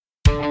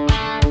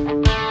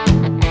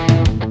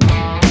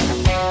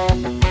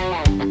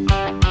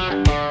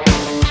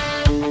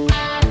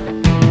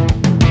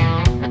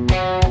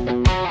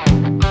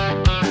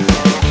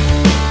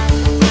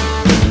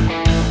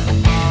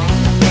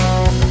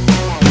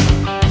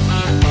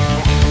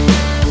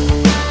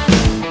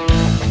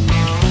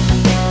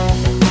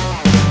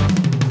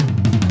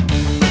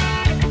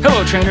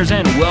trainers,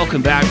 and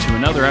welcome back to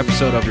another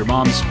episode of your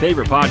mom's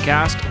favorite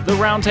podcast, The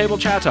Roundtable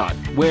Chat Talk,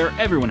 where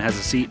everyone has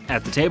a seat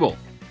at the table.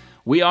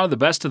 We are the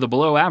best of the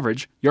below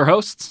average, your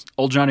hosts,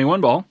 Old Johnny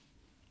Oneball.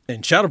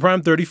 And Shadow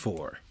Prime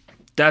 34.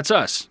 That's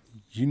us.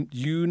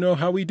 You know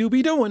how we do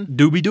be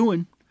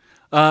doing.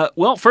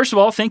 Well, first of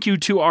all, thank you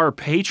to our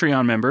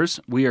Patreon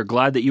members. We are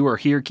glad that you are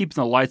here, keeping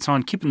the lights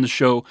on, keeping the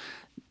show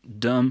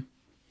dumb.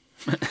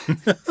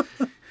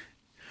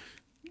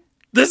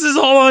 This is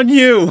all on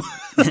you.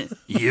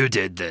 You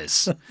did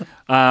this.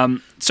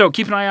 So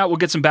keep an eye out. We'll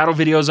get some battle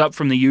videos up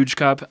from the Huge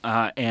Cup,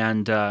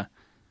 and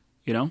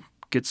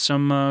get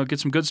some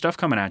good stuff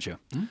coming at you.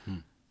 Mm-hmm.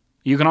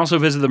 You can also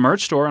visit the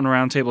merch store on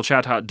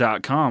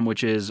roundtablechat.com,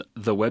 which is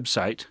the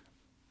website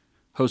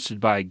hosted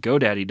by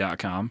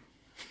GoDaddy.com.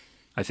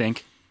 I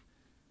think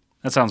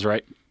that sounds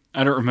right.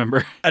 I don't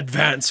remember.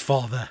 Advance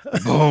father.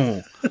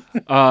 Boom.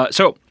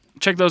 So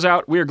check those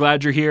out. We are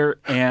glad you're here,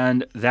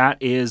 and that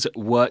is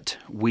what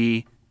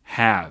we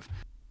have.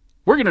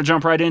 We're going to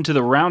jump right into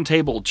the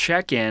roundtable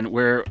check-in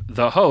where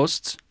the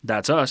hosts,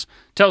 that's us,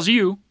 tells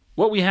you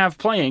what we have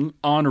playing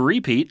on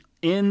repeat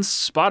in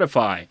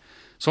Spotify.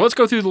 So let's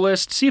go through the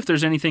list, see if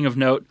there's anything of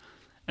note,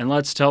 and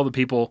let's tell the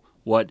people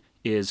what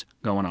is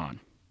going on.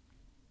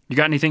 You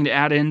got anything to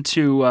add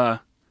into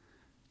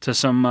to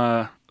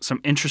some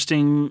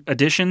interesting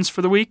additions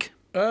for the week?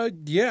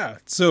 Yeah.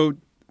 So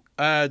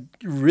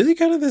really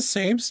kind of the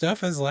same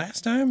stuff as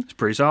last time. It's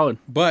pretty solid.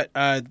 But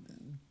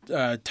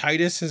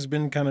Titus has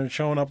been kind of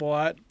showing up a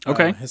lot.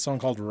 Okay. His song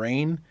called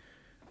Rain.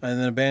 And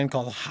then a band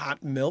called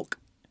Hot Milk.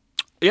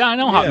 Yeah, I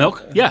know Hot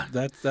Milk. Yeah.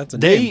 That's a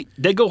name.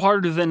 They go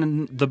harder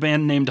than the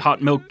band named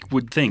Hot Milk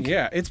would think.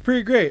 Yeah, it's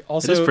pretty great.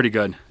 Also, it is pretty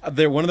good.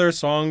 One of their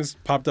songs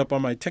popped up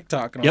on my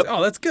TikTok. And I was like,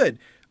 oh, that's good.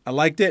 I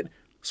liked it.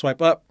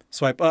 Swipe up,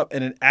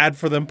 and an ad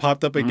for them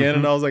popped up again. Mm-hmm.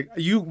 And I was like,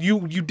 you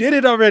did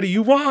it already.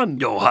 You won.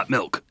 Yo, Hot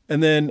Milk.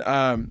 And then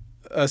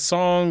a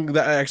song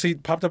that actually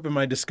popped up in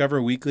my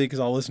Discover Weekly, because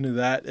I'll listen to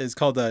that, is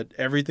called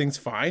Everything's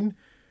Fine.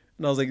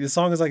 And I was like, this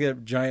song is like a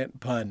giant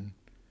pun.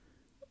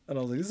 And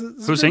I was like, this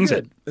is who sings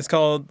good. it? It's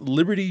called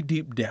Liberty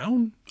Deep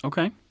Down.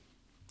 Okay.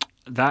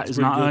 That is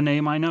not a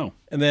name I know.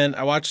 And then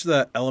I watched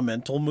the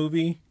Elemental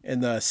movie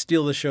and the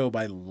Steal the Show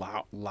by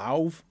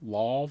Laufey.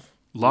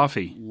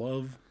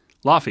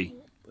 Laufey.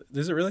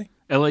 Is it really?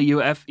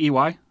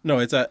 Laufey? No,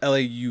 it's a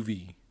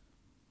Lauv.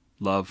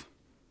 Love.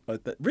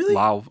 Really?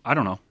 Lauv. I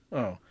don't know.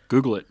 Oh.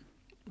 Google it.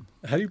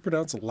 How do you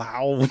pronounce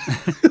Lauv?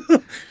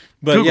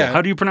 But Google, yeah.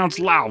 How do you pronounce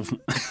Lauv?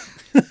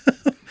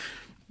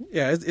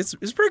 Yeah, it's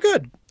pretty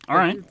good. All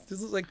right.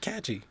 This is like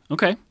catchy.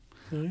 Okay.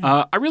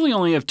 I really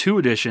only have two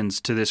additions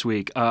to this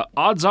week.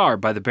 Odds Are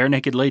by the Bare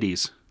Naked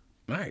Ladies.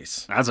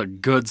 Nice. That's a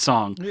good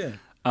song. Yeah.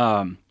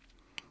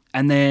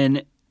 And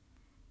then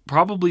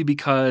probably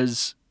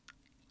because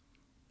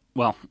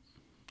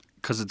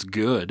it's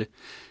good.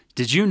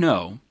 Did you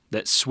know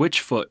that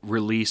Switchfoot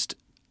released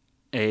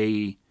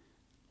a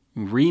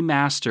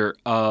remaster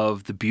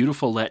of The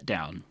Beautiful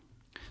Letdown?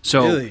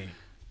 So really?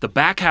 The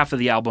back half of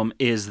the album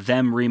is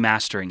them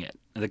remastering it.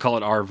 They call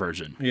it our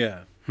version.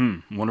 Yeah.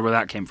 Wonder where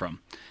that came from.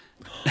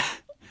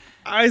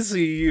 I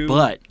see you.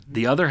 But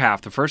the other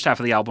half, the first half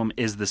of the album,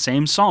 is the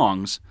same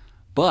songs,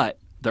 but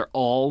they're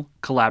all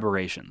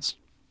collaborations.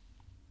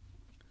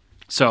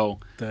 So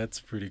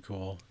that's pretty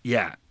cool.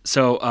 Yeah.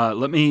 So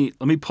let me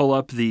pull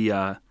up the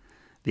album,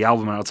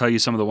 and I'll tell you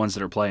some of the ones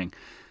that are playing.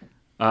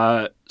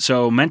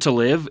 So Meant to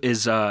Live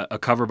is a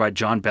cover by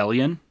Jon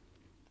Bellion.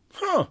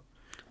 Huh.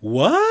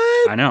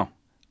 What? I know.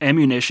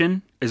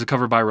 Ammunition is a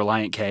cover by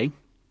Relient K.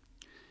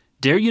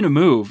 Dare You to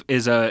Move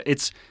is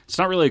it's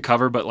not really a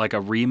cover, but like a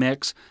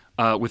remix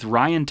with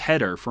Ryan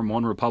Tedder from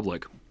One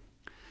Republic.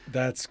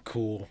 That's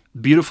cool.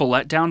 Beautiful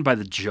Letdown by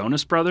the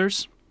Jonas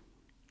Brothers.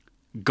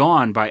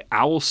 Gone by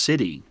Owl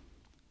City.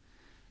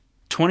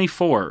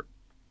 24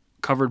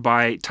 covered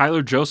by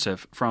Tyler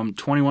Joseph from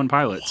 21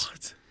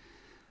 Pilots.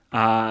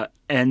 What?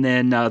 And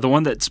then the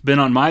one that's been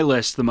on my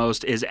list the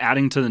most is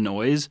Adding to the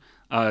Noise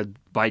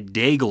by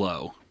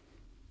Dayglow.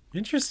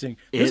 Interesting.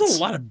 There's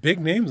a lot of big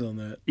names on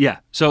that. Yeah.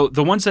 So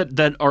the ones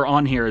that are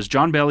on here is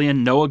Jon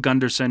Bellion, Noah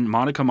Gunderson,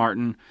 Monica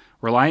Martin,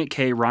 Relient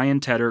K, Ryan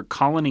Tedder,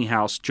 Colony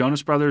House,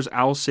 Jonas Brothers,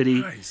 Owl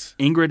City, nice.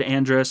 Ingrid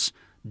Andress,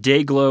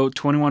 Dayglow,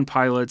 21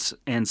 Pilots,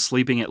 and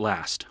Sleeping at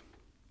Last.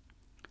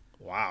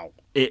 Wow.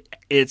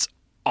 It's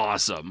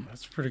awesome.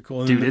 That's pretty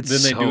cool. Dude, it's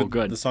then they so do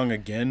good. The song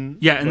again.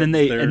 Yeah, and then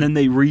they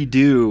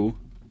redo.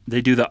 They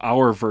do the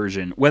Our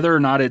version, whether or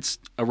not it's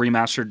a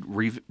remastered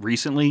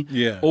recently,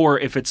 yeah, or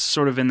if it's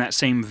sort of in that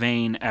same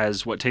vein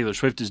as what Taylor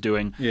Swift is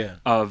doing, yeah,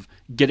 of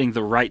getting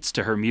the rights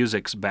to her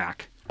music's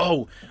back.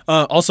 Oh,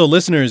 also,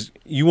 listeners,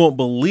 you won't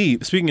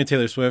believe. Speaking of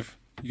Taylor Swift,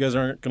 you guys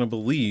aren't going to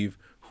believe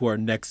who our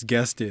next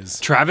guest is.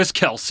 Travis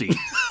Kelce.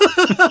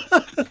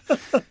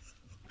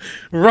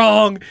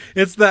 Wrong.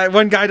 It's that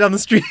one guy down the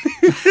street.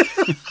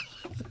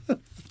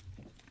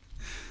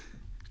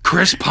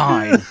 Chris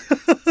Pine.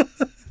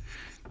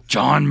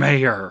 John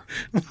Mayer.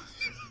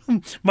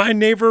 My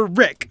neighbor,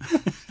 Rick.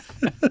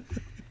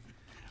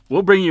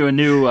 We'll bring you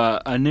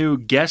a new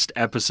guest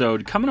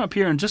episode coming up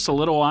here in just a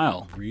little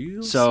while.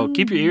 Real So soon.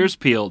 keep your ears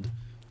peeled.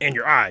 And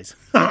your eyes.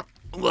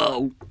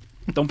 Whoa!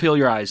 Don't peel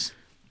your eyes.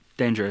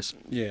 Dangerous.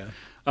 Yeah.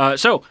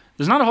 So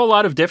there's not a whole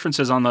lot of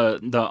differences on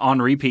the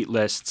on repeat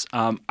lists.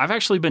 I've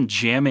actually been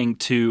jamming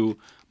to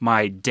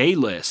my day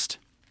list.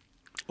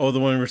 Oh, the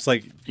one where it's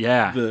like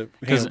Yeah,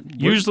 because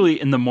usually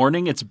in the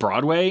morning it's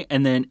Broadway,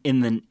 and then in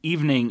the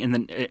evening, in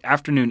the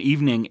afternoon,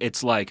 evening,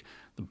 it's like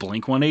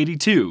Blink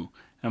 182.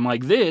 I'm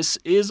like, this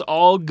is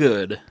all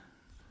good.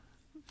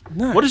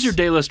 Nice. What is your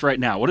day list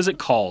right now? What is it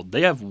called?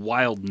 They have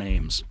wild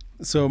names.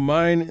 So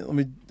mine, let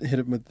me hit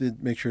it with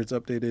make sure it's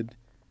updated.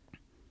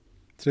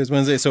 Today's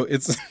Wednesday, so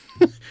it's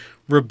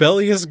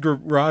Rebellious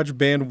Garage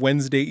Band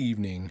Wednesday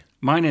Evening.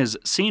 Mine is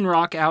Scene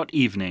Rock Out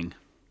Evening.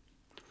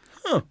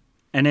 Huh.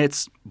 And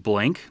it's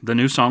Blink, the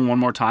new song One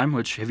More Time,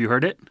 which, have you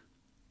heard it?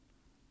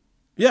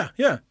 Yeah.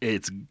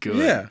 It's good.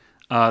 Yeah.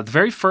 The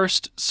very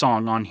first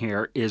song on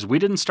here is We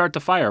Didn't Start the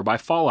Fire by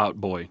Fall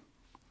Out Boy.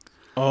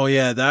 Oh,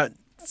 yeah,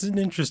 that's an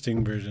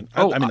interesting version.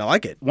 I mean, I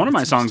like it. One of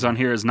my songs on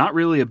here is not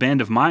really a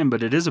band of mine,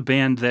 but it is a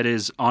band that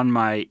is on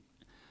my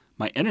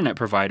internet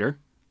provider.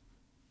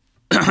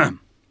 I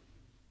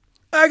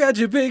got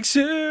your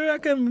picture, I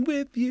come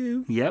with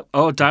you. Yep.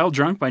 Oh, Dial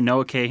Drunk by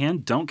Noah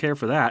Kahan. Don't care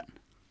for that.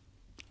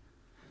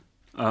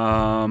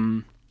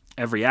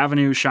 Every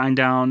Avenue,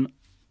 Shinedown.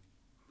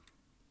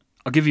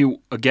 I'll give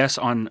you a guess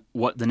on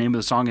what the name of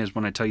the song is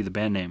when I tell you the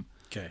band name.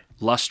 Okay.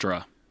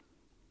 Lustra.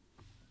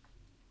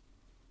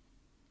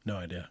 No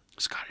idea.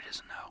 Scotty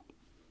doesn't know.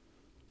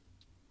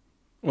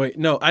 Wait,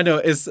 no, I know.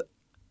 It's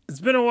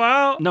been a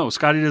while. No,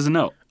 Scotty doesn't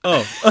know.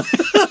 Oh.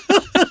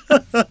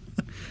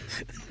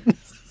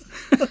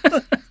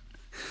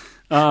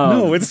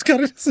 No, it's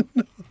Scotty doesn't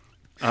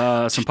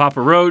know. Some Papa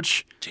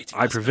Roach. JT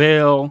I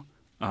Prevail.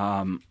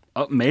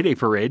 Mayday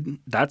Parade.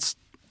 That's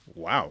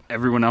Wow.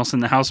 everyone else in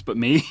the house but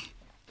me.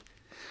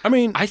 I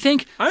mean, I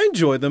think. I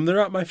enjoy them. They're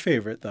not my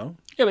favorite, though.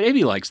 Yeah, but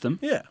AB likes them.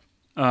 Yeah.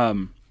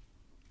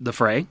 The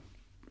Fray.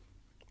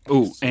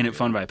 Ooh, Ain't It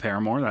Fun by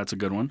Paramore. That's a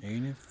good one.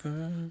 Ain't it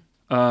fun?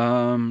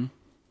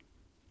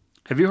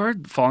 Have you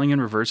heard Falling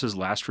in Reverse's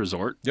Last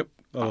Resort? Yep.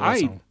 Oh, that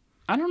song.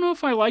 I don't know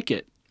if I like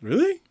it.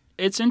 Really?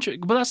 It's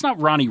interesting, but that's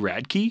not Ronnie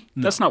Radke.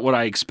 No. That's not what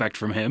I expect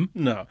from him.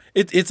 No.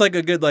 It's like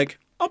a good, like,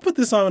 I'll put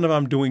this on if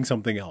I'm doing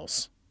something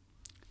else.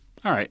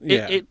 All right.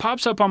 Yeah. It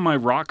pops up on my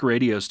rock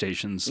radio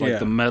stations, like Yeah.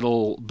 the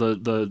metal, the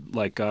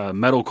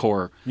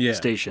metalcore Yeah.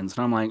 stations.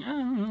 And I'm like,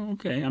 oh,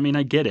 okay. I mean,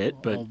 I get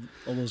it, but All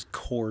those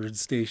chord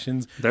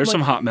stations. there's I'm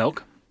some like, Hot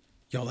Milk.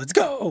 Yo, let's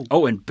go.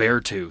 Oh, and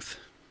Beartooth.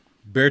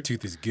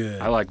 Beartooth is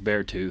good. I like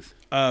Beartooth.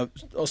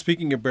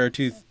 Speaking of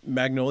Beartooth,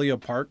 Magnolia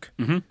Park,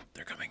 Mm-hmm.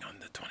 they're coming on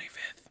the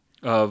 25th.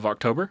 Of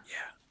October?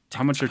 Yeah.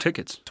 How much are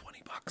tickets?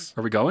 $20.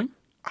 Are we going?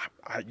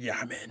 Yeah,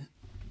 I'm in.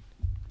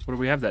 What do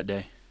we have that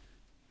day?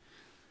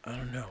 I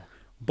don't know.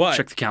 But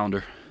Check the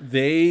calendar.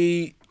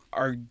 they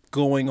are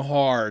going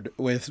hard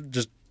with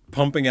just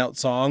pumping out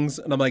songs.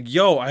 And I'm like,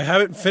 yo, I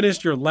haven't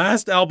finished your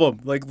last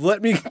album. Like,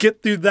 let me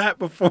get through that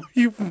before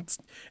you... And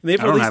they've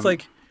I don't released, have,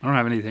 like... I don't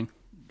have anything.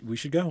 We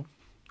should go.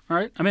 All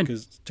right, I'm in.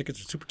 Because tickets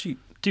are super cheap.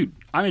 Dude,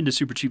 I'm into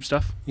super cheap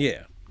stuff.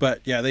 Yeah.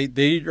 But, yeah,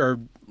 they are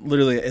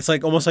literally... It's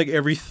like almost like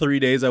every 3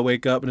 days I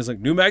wake up and it's like,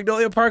 new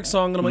Magnolia Park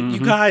song. And I'm like,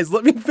 you guys,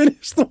 let me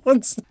finish the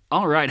ones.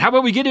 All right, how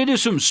about we get into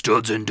some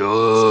studs and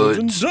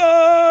duds?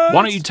 Why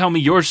don't you tell me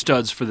your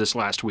studs for this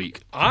last week?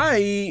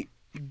 I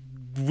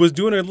was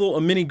doing a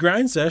mini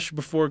grind sesh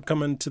before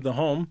coming to the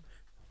home.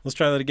 Let's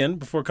try that again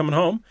before coming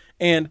home.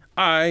 And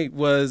I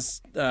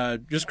was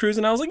just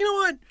cruising. I was like, you know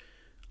what?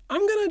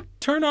 I'm going to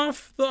turn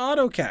off the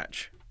auto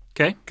catch.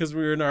 Okay. Because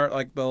we were in our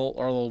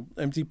little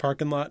empty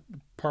parking lot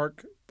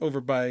park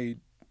over by...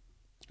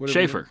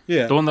 Schaefer.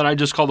 Yeah. The one that I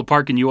just called the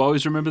park and you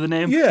always remember the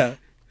name? Yeah.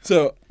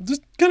 So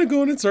just kind of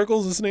going in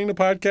circles, listening to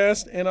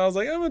podcasts. And I was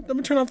like, I'm going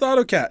to turn off the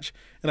auto catch.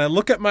 And I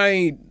look at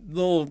my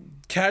little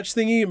catch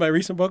thingy, my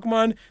recent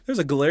Pokemon. There's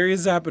a Galarian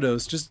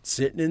Zapdos just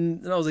sitting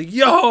in. And I was like,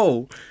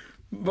 yo,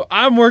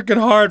 I'm working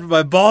hard. But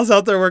my ball's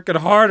out there working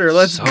harder.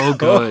 Let's So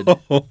go.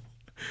 good.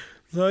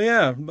 So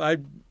yeah, I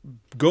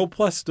go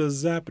plus to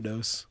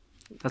Zapdos.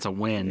 That's a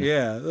win.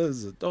 Yeah.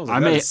 That was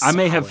I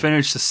may have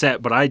finished the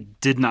set, but I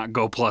did not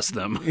go plus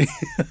them.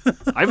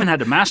 I even had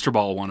to Master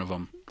Ball one of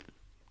them.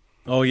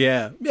 Oh,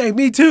 yeah. Yeah,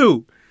 me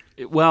too.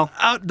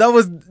 That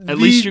was at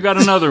least you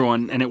got another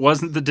one, and it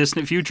wasn't the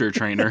Distant Future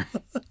trainer.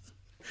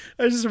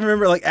 I just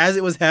remember, like, as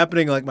it was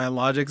happening, like, my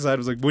logic side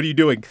was like, what are you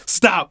doing?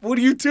 Stop. What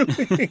are you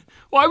doing?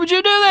 Why would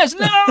you do this?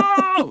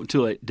 No!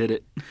 Too late. Did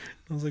it.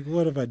 I was like,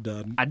 what have I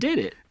done? I did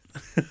it.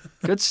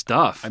 Good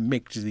stuff. I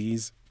mixed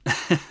these.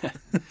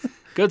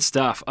 Good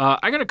stuff.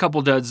 I got a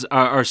couple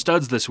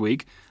studs this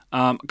week.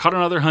 Caught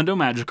another Hundo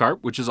Magikarp,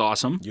 which is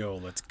awesome. Yo,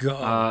 let's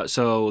go.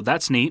 So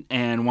that's neat.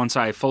 And once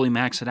I fully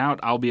max it out,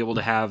 I'll be able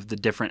to have the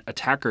different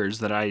attackers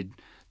that I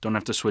don't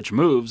have to switch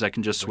moves. I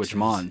can just switch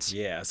mons.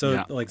 Yeah.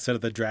 So, like, instead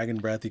of the Dragon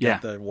Breath, you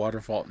get the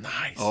Waterfall.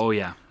 Nice. Oh,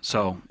 yeah.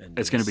 So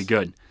it's going to be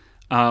good.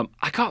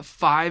 I caught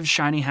 5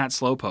 Shiny Hat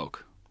Slowpoke.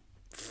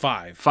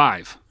 5.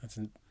 5.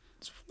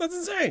 That's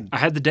insane. I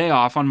had the day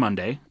off on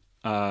Monday,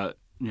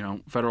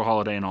 federal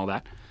holiday and all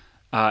that.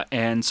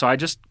 And so I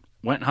just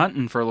went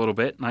hunting for a little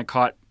bit, and I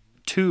caught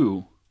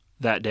 2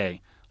 that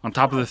day. On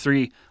top of the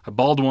 3, I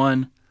balled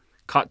 1,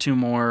 caught 2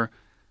 more,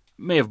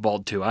 may have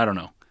balled 2, I don't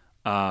know.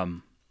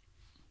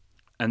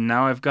 And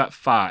now I've got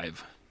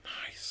 5.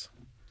 Nice.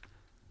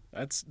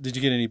 Did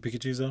you get any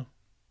Pikachus though?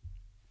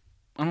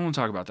 I don't want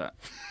to talk about that,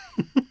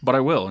 but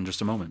I will in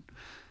just a moment.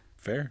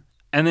 Fair.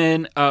 And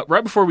then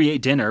right before we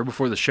ate dinner,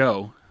 before the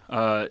show,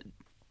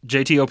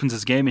 JT opens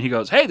his game and he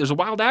goes, "Hey, there's a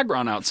wild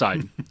Aggron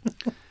outside."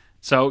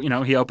 So,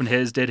 he opened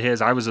his, did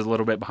his. I was a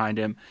little bit behind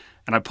him.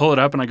 And I pull it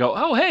up and I go,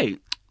 "Oh, hey,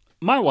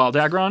 my wild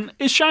Aggron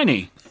is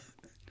shiny."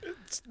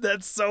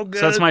 That's so good.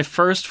 So that's my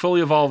first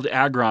fully evolved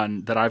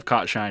Aggron that I've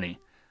caught shiny.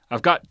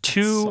 I've got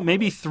 2,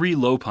 maybe 3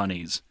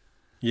 Lopunnies.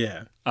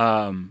 Yeah.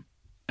 And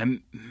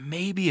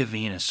maybe a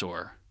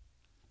Venusaur.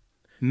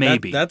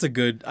 Maybe. That's a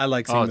good... I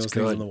like seeing those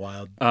good. things in the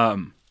wild.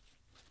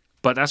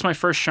 But that's my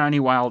first shiny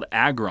wild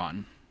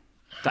Aggron.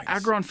 Nice. The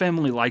Aggron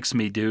family likes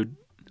me, dude.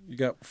 You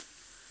got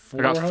 4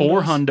 I got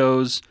 4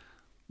 hundos,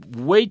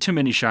 way too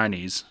many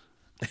shinies.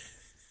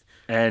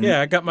 And yeah,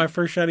 I got my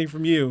first shiny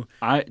from you.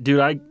 I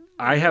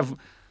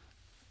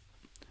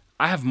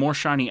have more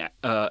shiny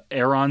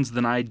Aerons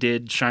than I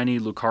did shiny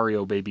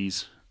Lucario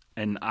babies.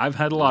 And I've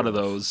had a lot of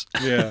those.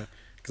 Yeah.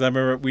 Because I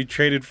remember we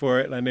traded for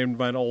it, and I named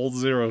mine Old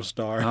Zero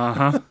Star.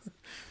 Uh-huh.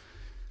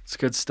 It's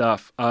good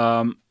stuff.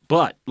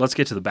 But let's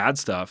get to the bad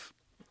stuff.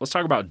 Let's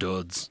talk about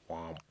duds.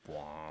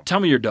 Tell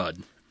me your dud.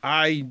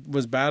 I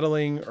was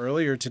battling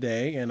earlier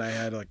today, and I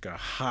had like a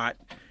hot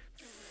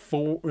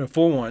full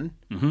one.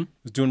 Mm-hmm.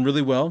 Was doing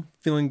really well,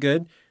 feeling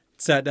good.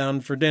 Sat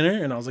down for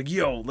dinner, and I was like,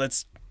 "Yo,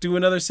 let's do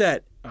another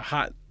set." A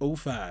hot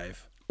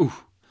 05. Ooh.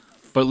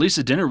 But at least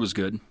the dinner was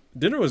good.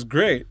 Dinner was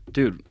great.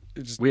 Dude,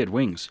 we had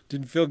wings.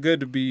 Didn't feel good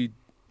to be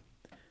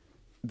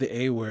the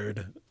A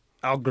word.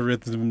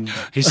 Algorithm.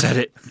 He said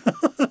it.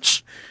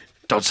 Shh.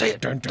 Don't say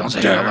it. Don't say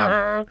it out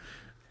loud.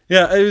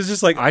 Yeah, it was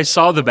just like... I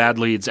saw the bad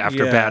leads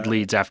after bad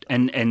leads.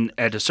 And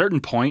at a certain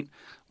point,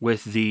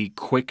 with the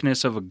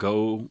quickness of a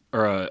Go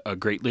or a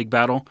Great League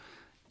battle,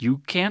 you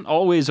can't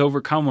always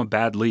overcome a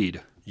bad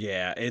lead.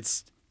 Yeah,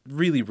 it's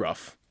really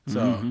rough.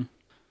 So,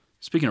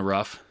 Speaking of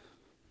rough,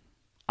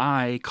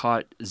 I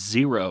caught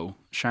 0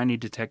 shiny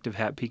Detective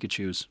Hat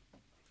Pikachus.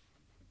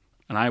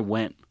 And I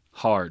went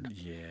hard.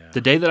 Yeah. The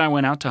day that I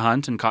went out to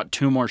hunt and caught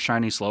 2 more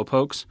shiny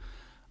Slowpokes,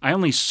 I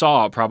only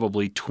saw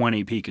probably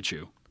 20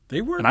 Pikachu. They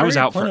were and I was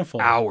out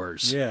plentiful. for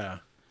hours. Yeah.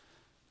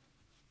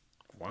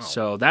 Wow.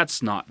 So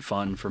that's not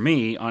fun for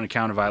me on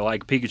account of I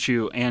like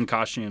Pikachu and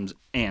costumes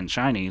and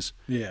shinies.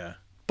 Yeah.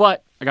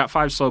 But I got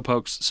 5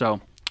 Slowpokes,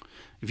 so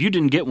if you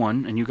didn't get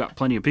one and you got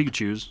plenty of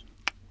Pikachus,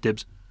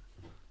 dibs.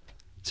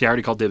 See, I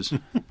already called dibs.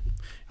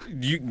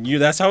 You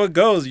that's how it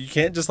goes. You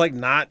can't just like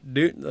not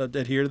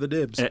adhere to the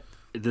dibs. This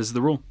is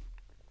the rule.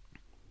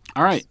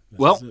 All right.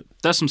 Well,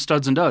 that's some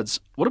studs and duds.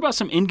 What about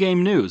some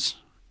in-game news?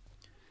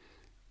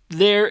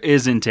 There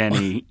isn't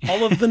any.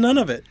 All of the none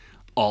of it.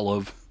 All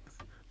of.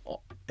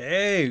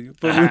 Hey,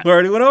 but we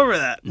already went over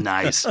that.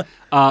 Nice.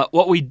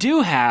 What we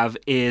do have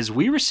is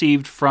we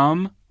received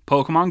from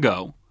Pokemon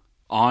Go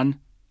on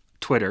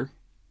Twitter,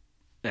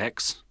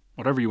 X,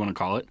 whatever you want to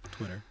call it.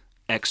 Twitter.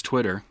 X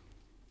Twitter.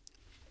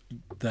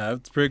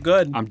 That's pretty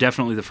good. I'm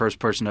definitely the first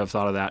person to have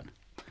thought of that.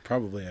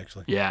 Probably,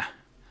 actually. Yeah.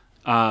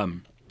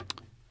 The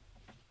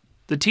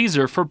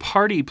teaser for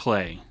Party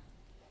Play.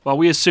 Well,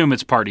 we assume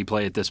it's Party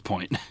Play at this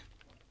point.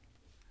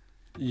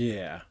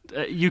 Yeah.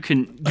 You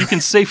can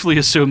safely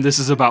assume this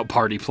is about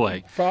Party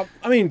Play.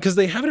 I mean, because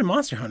they have it in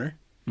Monster Hunter.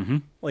 Mm-hmm.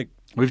 Like,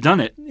 we've done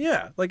it.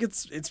 Yeah, like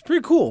it's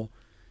pretty cool.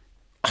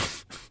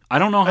 I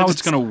don't know how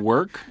it's going to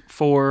work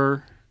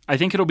for... I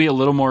think it'll be a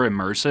little more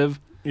immersive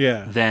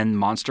than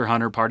Monster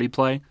Hunter Party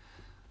Play.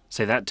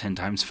 Say that 10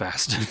 times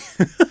fast.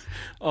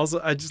 Also,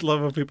 I just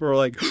love when people are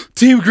like,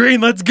 Team Green,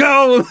 let's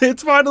go!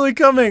 It's finally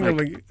coming! I'm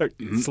like,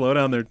 slow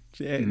down there.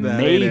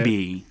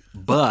 Maybe,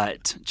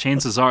 but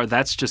chances are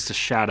that's just a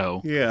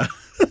shadow. Yeah.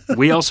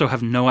 We also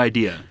have no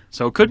idea.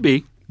 So it could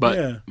be, but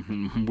yeah.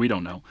 We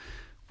don't know.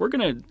 We're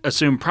going to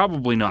assume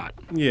probably not.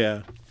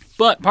 Yeah.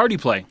 But Party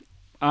Play,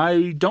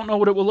 I don't know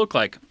what it will look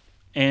like.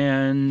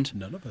 And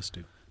none of us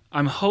do.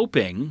 I'm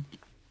hoping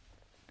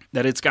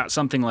that it's got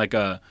something like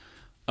a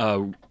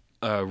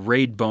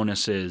raid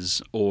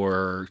bonuses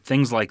or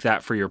things like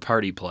that for your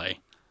Party Play.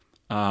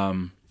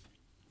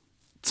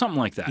 Something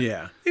like that.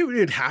 Yeah. It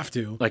would have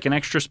to. Like an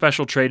extra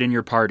special trade in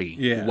your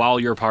party while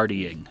you're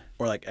partying.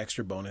 Or like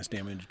extra bonus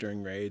damage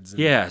during raids.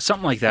 Yeah,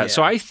 something like that. Yeah.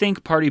 So I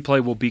think Party Play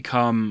will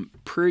become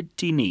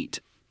pretty neat.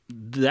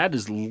 That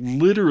is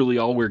literally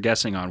all we're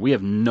guessing on. We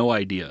have no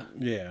idea.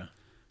 Yeah.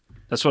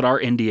 That's what our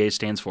NDA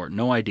stands for.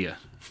 No idea.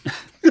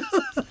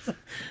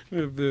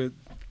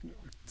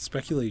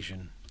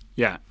 Speculation.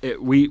 Yeah.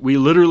 We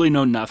literally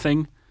know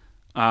nothing.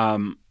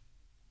 Well,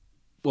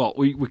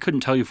 we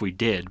couldn't tell you if we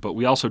did, but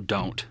we also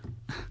don't.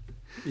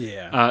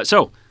 Yeah.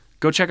 So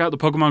go check out the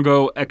Pokemon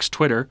Go X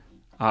Twitter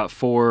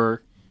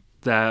for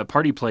the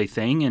Party Play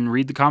thing and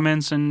read the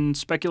comments and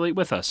speculate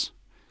with us.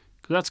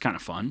 Because that's kind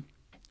of fun.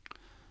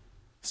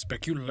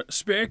 Speculation.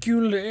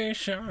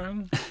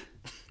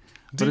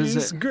 What is it?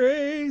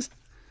 Disgrace.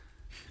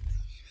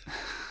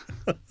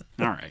 All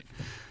right.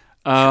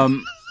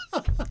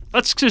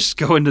 Let's just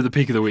go into the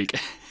peak of the week.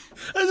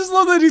 I just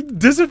love that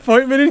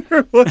disappointment in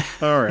your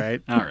voice. All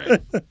right. All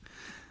right.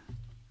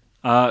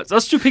 So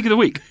let's do peak of the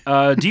week.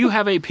 Do you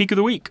have a peak of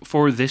the week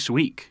for this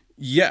week?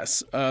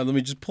 Yes. Let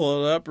me just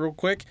pull it up real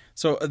quick.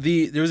 So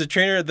there was a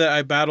trainer that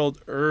I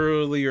battled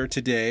earlier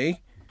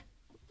today.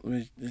 Let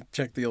me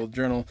check the old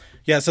journal.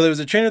 Yeah, so there was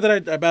a trainer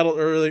that I battled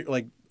earlier,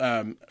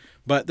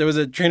 but there was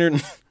a trainer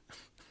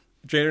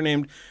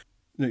named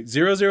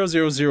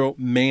 0000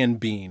 Man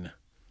Bean.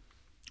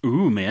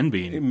 Ooh, Man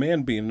Bean.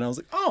 Man Bean. And I was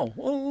like, oh,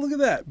 well, look at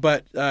that.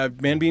 But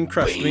Man Bean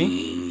crushed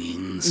me.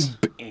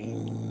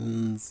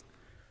 Beans.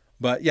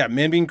 But yeah,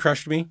 Man Bean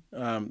crushed me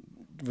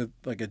with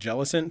like a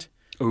Jellicent.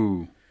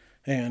 Ooh.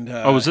 And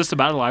was this the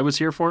battle I was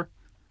here for?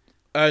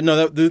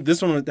 No,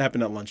 this one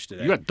happened at lunch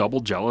today. You got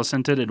double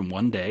Jellicented in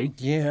one day?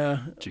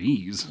 Yeah.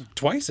 Jeez.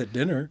 Twice at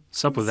dinner.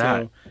 What's up with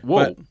that?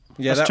 Whoa.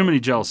 Yeah, that's too many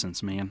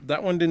Jellicents, man.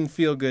 That one didn't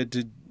feel good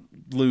to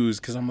lose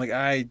because I'm like,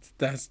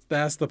 that's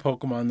the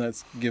Pokemon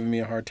that's giving me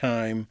a hard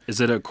time. Is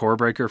it a core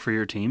breaker for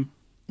your team?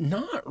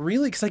 Not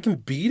really, because I can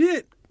beat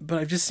it, but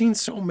I've just seen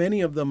so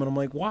many of them, and I'm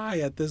like, why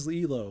at this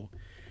Elo?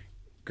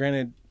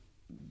 Granted,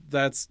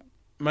 that's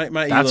my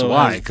Elo. That's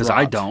why, because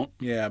I don't.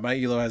 Yeah, my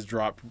Elo has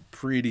dropped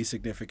pretty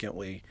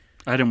significantly.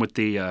 I had him with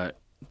the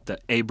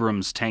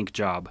Abrams tank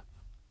job.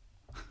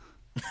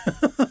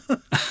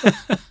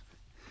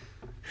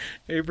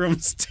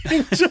 Abrams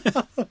tank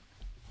job.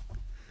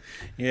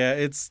 Yeah,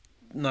 it's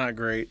not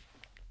great.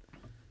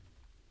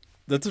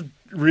 That's a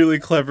really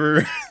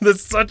clever.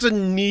 That's such a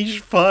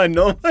niche pun.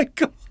 Oh my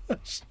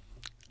gosh.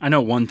 I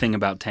know one thing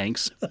about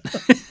tanks.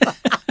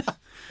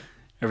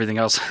 Everything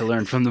else I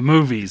learned from the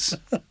movies.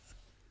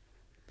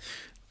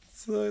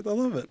 So, I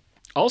love it.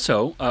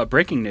 Also,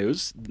 breaking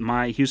news,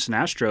 my Houston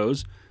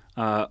Astros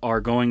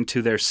are going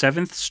to their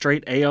 7th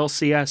straight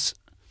ALCS.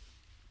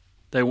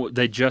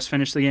 They just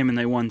finished the game and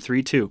they won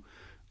 3-2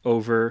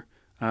 over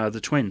the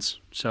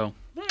Twins. So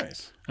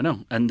Nice. I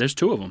know, and there's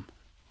 2 of them.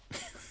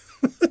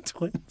 The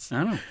Twins.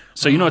 I know.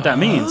 So you know what that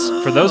means.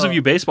 For those of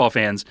you baseball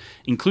fans,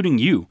 including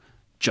you,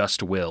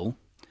 Just Will,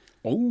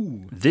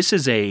 this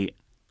is a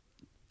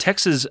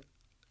Texas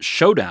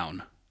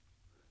showdown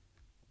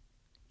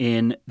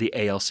in the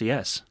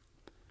ALCS.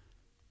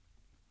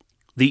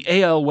 The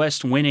AL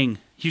West winning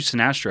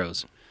Houston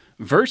Astros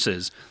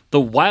versus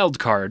the wild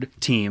card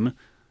team,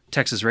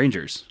 Texas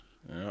Rangers.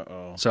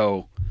 Uh-oh.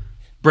 So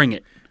bring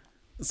it.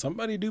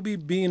 Somebody do be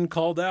being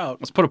called out.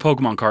 Let's put a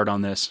Pokemon card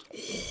on this.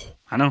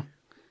 I know.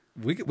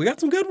 We got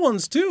some good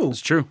ones, too.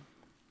 It's true.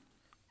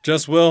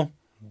 Just Will,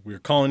 we're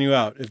calling you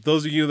out. If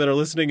those of you that are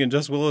listening and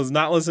Just Will is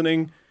not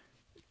listening,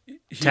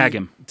 Tag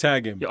him.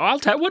 Tag him. Yeah, I'll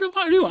tag. What do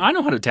I do? I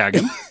know how to tag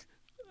him.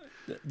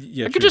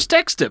 Yeah, I could just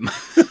text him.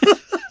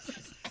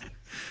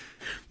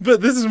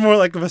 But this is more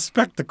like of a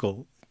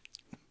spectacle.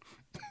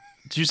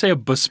 Did you say a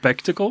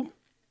bespectacle?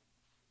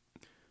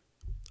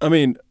 I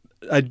mean,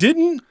 I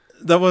didn't.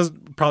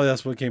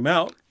 That's what came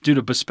out. Dude,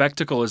 a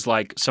bespectacle is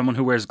like someone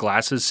who wears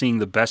glasses seeing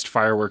the best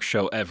fireworks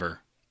show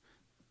ever.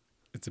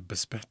 It's a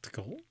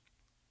bespectacle.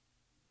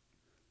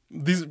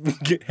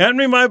 Hand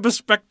me my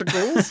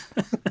bespectacles.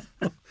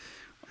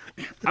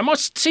 I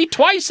must see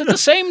twice at the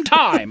same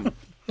time.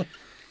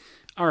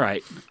 All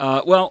right.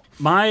 Well,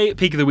 my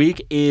peak of the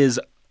week is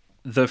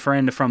the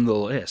friend from the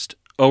list,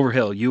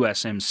 Overhill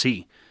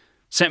USMC.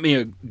 Sent me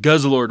a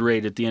Guzzlord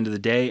raid at the end of the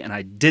day, and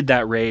I did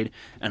that raid,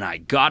 and I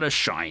got a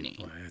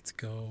shiny. Let's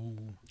go.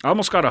 I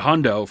almost got a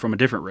hundo from a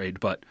different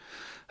raid, but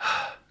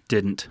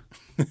didn't.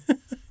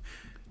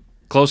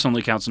 Close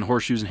only counts in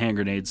horseshoes and hand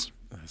grenades.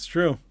 That's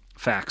true.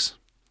 Facts.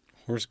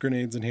 Horse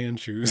grenades and hand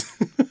shoes.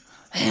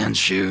 Hand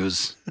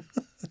shoes.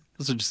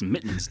 Those are just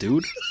mittens,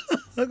 dude.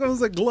 That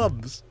goes like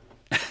gloves.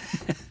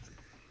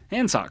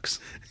 Hand socks.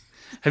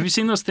 Have you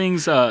seen those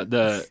things,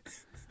 the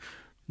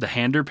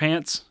hander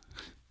pants?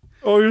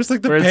 Oh, you're just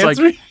like the Where pants? it's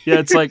like, yeah,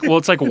 it's like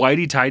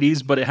whitey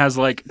tighties, but it has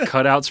like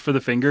cutouts for the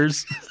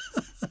fingers.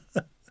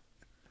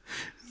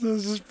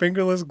 Those just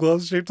fingerless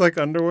gloves shaped like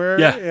underwear?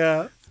 Yeah.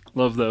 Yeah.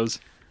 Love those.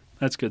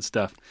 That's good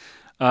stuff.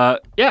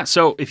 Yeah,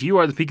 so if you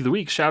are the peak of the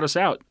week, shout us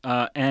out.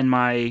 And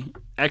my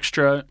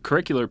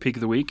extracurricular peak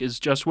of the week is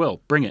Just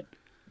Will. Bring it.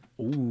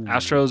 Ooh.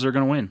 Astros are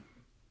going to win.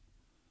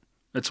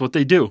 That's what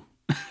they do.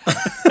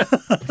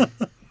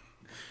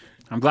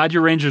 I'm glad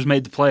your Rangers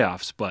made the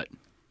playoffs, but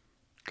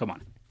come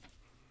on.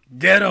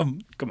 Get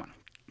them. Come on.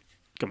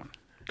 Come on.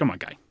 Come on,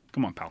 guy.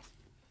 Come on, pal.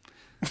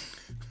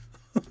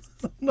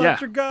 Not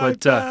your guy,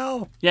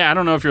 pal. Yeah, I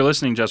don't know if you're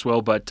listening, Just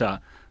Will, but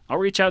I'll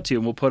reach out to you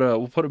and we'll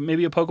put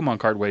maybe a Pokemon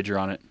card wager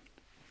on it.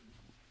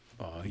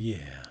 Oh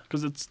yeah,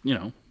 because it's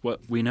what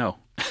we know.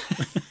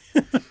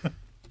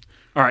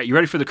 All right, you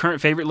ready for the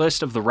current favorite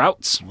list of the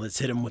routes? Let's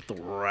hit him with the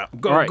route.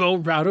 Go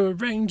Router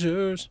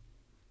Rangers.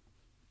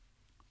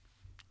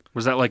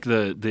 Was that like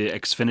the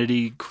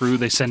Xfinity crew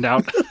they send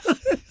out?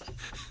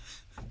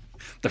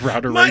 The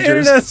Router My Rangers. My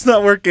internet's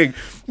not working.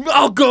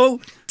 I'll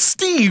go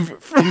Steve.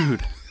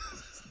 Dude.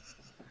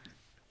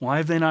 Why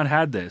have they not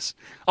had this?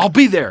 I'll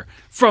be there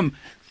from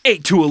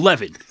 8 to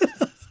 11.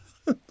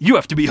 You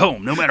have to be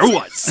home no matter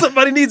what.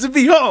 Somebody needs to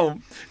be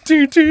home.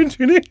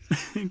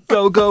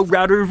 Go, go,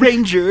 Router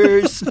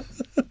Rangers.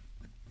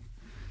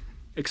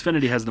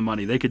 Xfinity has the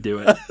money. They could do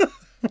it.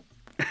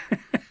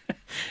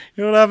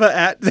 You don't have an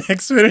at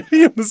Xfinity? I'm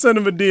going to send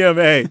them a DM.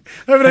 Hey,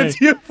 I have an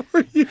idea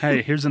for you.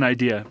 Hey, here's an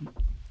idea.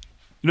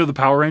 You know the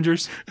Power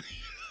Rangers?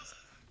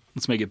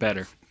 Let's make it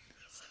better.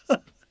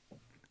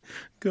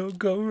 Go,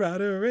 go,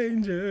 Router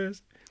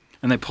Rangers.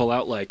 And they pull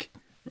out, like,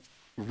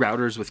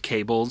 routers with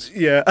cables.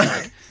 Yeah.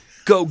 Like,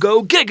 go,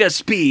 go, Giga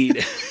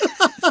Speed.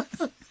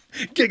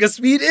 Giga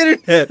speed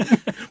internet.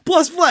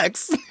 Plus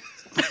flex.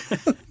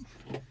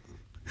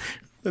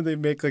 And they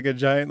make like a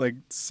giant like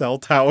cell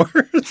tower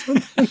or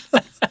something.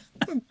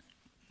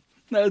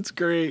 That's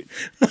great.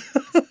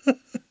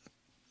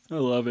 I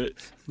love it.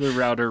 The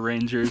Router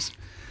Rangers.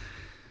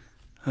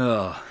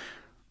 Oh.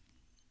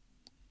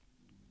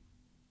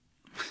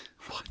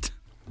 What?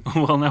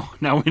 Well,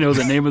 now we know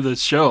the name of the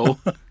show.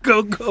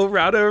 Go, go,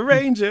 Router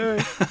Ranger.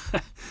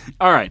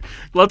 All right.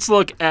 Let's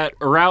look at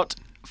Route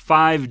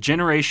 5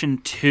 Generation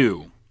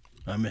 2.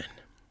 I'm in.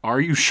 Are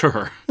you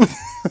sure?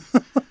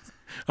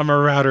 I'm a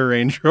Router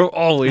Ranger.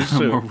 Always.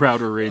 I'm a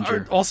Router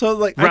Ranger. Also,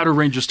 like Router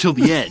Rangers till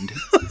the end.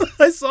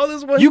 I saw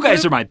this one. You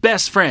guys are my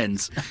best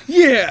friends.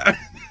 Yeah.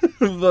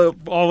 The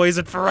always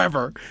and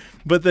forever.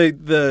 But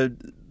the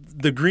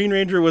Green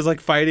Ranger was like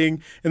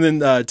fighting, and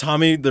then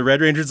Tommy, the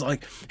Red Ranger's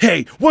like,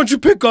 "Hey, why don't you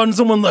pick on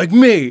someone like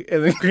me?"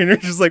 And then Green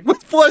Ranger's like,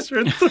 "With pleasure,"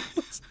 and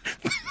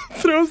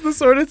throws the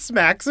sword and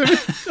smacks him.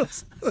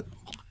 What?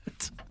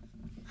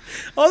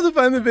 I'll have to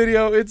find the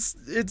video. It's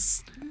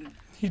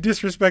he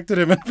disrespected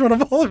him in front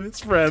of all of his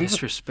friends.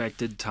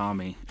 Disrespected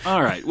Tommy.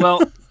 All right.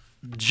 Well,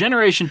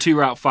 Generation 2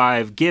 Route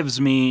 5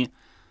 gives me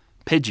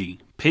Pidgey,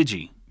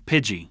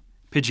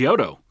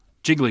 Pidgeotto,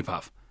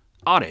 Jigglypuff,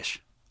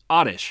 Oddish,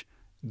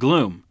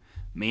 Gloom,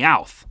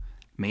 Meowth,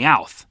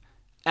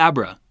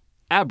 Abra,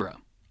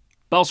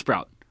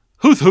 Bellsprout,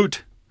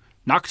 Hoot,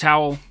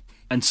 Noctowl,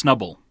 and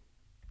Snubbull.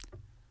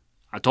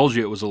 I told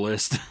you it was a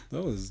list.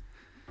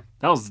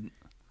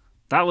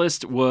 That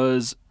list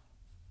was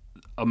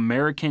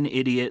American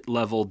Idiot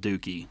level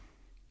Dookie.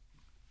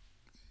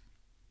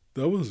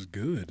 That was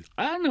good.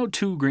 I know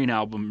 2 Green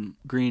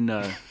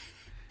Day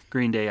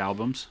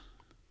albums.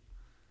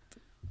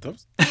 That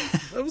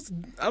was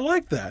I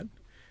like that.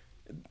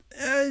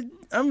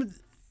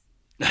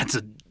 That's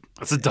a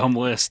dumb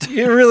list.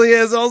 It really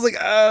is. I was like,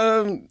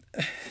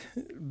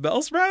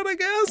 Bellsprout, I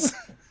guess.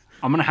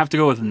 I'm gonna have to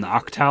go with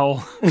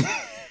Noctowl.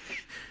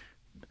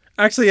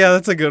 Actually, yeah,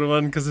 that's a good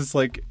one because it's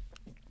like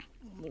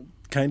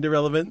kind of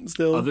relevant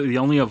still. The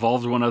only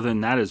evolved one other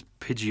than that is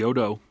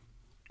Pidgeotto.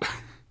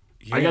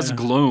 Yeah. I guess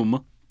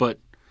Gloom, but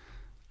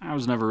I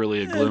was never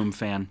really a Gloom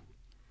fan.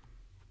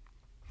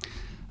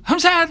 I'm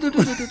sad. And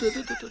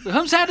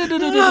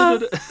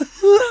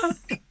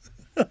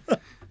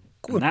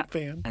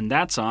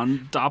that's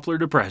on Doppler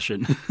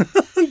depression.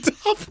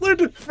 Doppler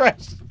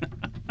depression.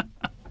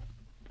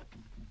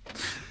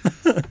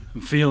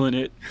 I'm feeling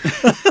it.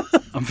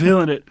 I'm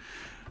feeling it.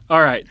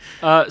 All right.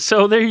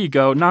 So there you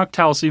go.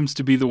 Noctowl seems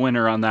to be the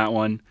winner on that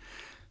one.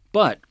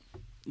 But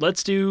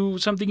let's do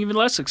something even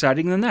less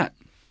exciting than that.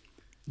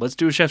 Let's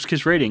do a Chef's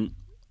Kiss rating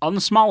on the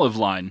Smoliv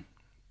line.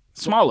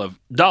 Smoliv,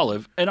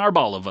 Doliv, and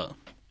Arboliva.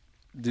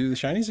 Do the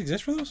shinies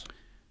exist for those?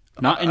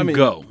 Not in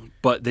Go,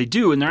 but they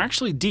do, and they're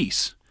actually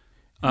decent.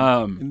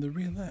 In the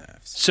real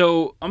lives.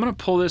 So I'm going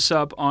to pull this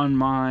up on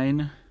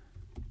mine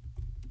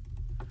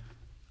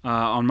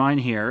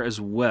here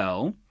as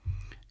well.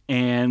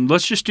 And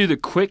let's just do the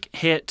quick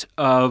hit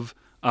of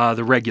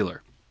the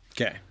regular.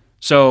 Okay.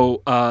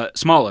 So,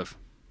 Smoliv.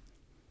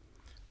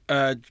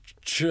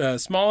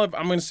 Smoliv,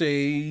 I'm going to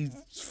say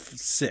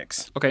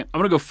 6. Okay, I'm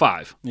going to go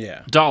 5.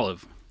 Yeah.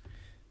 Doliv.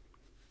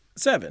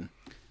 7.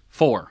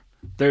 4.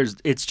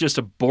 It's just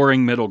a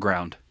boring middle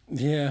ground.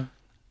 Yeah.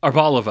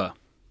 Arboliva.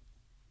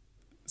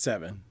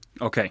 7.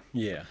 Okay.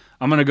 Yeah.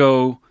 I'm gonna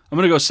go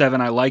 7.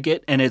 I like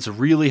it, and it's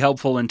really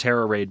helpful in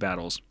Terra raid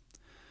battles.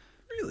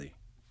 Really?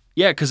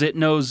 Yeah, because it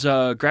knows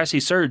Grassy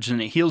Surge and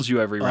it heals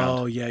you every round.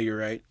 Oh yeah, you're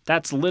right.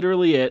 That's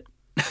literally it.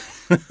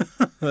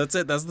 That's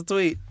it. That's the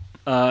tweet.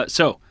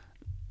 So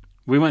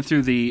we went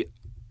through the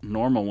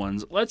normal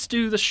ones. Let's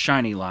do the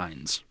shiny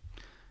lines.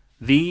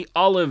 The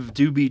Olive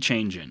do be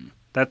changing.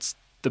 That's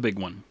the big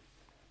one.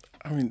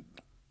 I mean,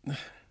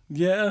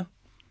 yeah.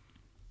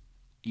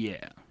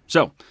 Yeah.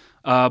 So,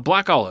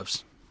 black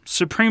olives.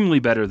 Supremely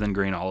better than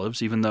green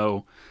olives, even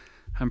though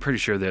I'm pretty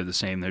sure they're the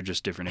same. They're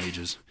just different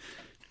ages.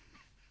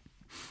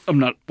 I'm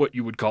not what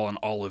you would call an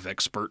olive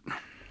expert.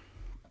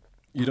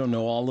 You don't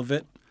know all of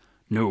it?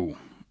 No.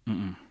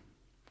 Mm-mm.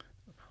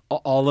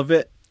 All of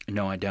it?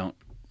 No, I don't.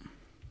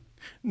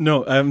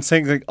 No, I'm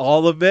saying like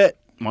all of it.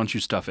 Why don't you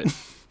stuff it?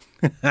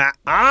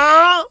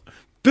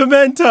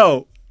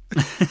 Pimento.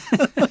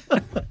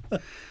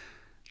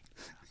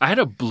 I had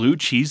a blue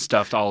cheese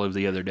stuffed olive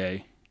the other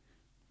day.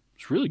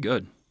 It's really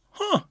good.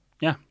 Huh.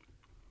 Yeah.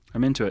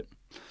 I'm into it.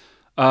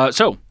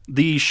 So,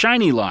 the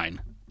shiny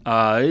line.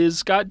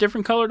 is got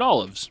different colored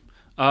olives.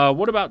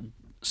 What about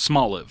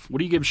Smoliv? What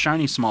do you give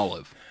shiny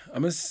Smoliv?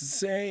 I'm going to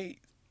say,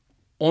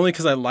 only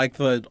because I like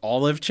the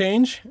olive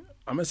change,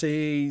 I'm going to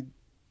say,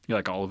 You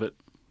like all of it?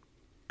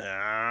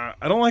 I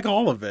don't like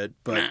all of it,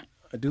 but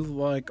I do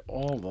like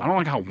all of them. I don't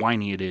like how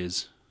whiny it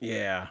is.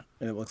 Yeah,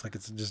 and it looks like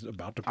it's just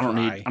about to I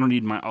cry. don't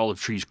need my olive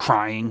trees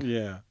crying.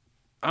 Yeah.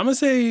 I'm going to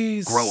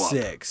say Grow up.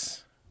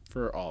 6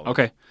 for all of them.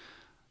 Okay.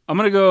 I'm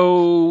gonna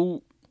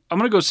go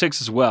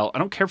 6 as well. I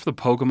don't care for the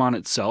Pokemon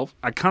itself.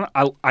 I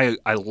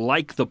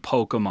like the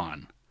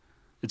Pokemon.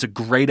 It's a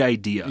great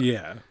idea.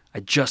 Yeah. I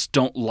just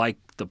don't like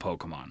the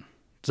Pokemon.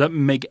 Does that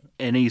make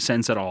any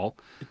sense at all?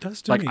 It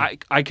does to Like me.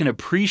 I can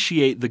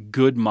appreciate the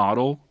good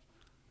model.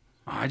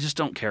 I just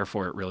don't care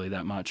for it really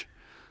that much.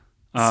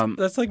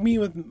 That's like me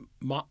with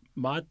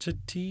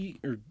Machete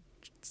or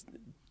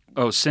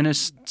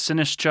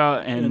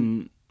Sinistra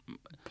and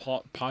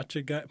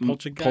Poltergeist.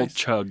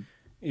 Polchuggeist.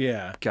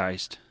 Yeah.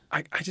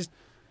 I just,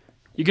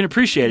 You can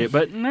appreciate it,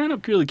 but I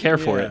don't really care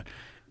for Yeah. it.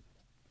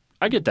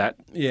 I get that.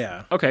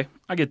 yeah. Okay,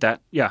 I get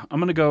that. Yeah, I'm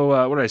gonna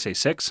go. What did I say?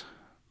 6?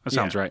 That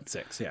sounds Yeah, right.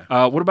 6, yeah.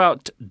 What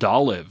about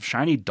Dolliv?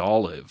 Shiny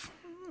Dolliv.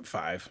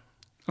 5.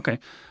 Okay,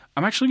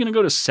 I'm actually gonna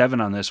go to 7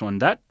 on this one.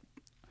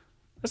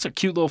 That's a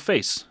cute little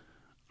face.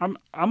 I'm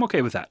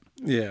okay with that.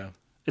 Yeah.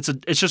 It's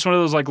just one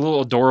of those like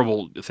little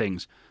adorable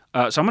things.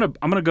 So I'm gonna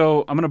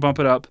bump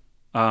it up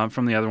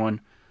from the other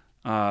one.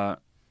 I'm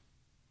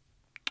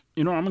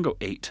gonna go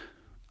 8.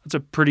 That's a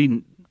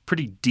pretty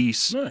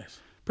decent Nice.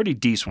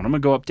 one. I'm gonna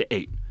go up to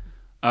 8.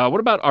 What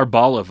about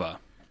Arboliva?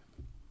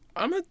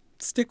 I'm going to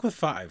stick with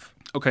 5.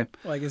 Okay.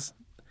 Like it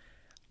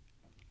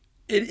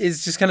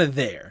is just kind of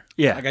there.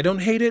 Yeah. Like I don't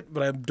hate it,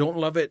 but I don't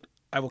love it.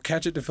 I will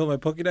catch it to fill my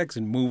Pokédex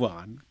and move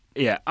on.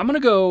 Yeah, I'm going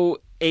to go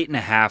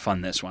 8.5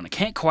 on this one. I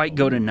can't quite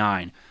go to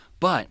 9,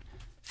 but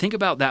think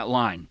about that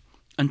line.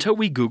 Until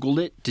we Googled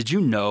it, did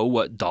you know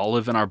what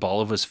Dolliv and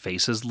Arboliva's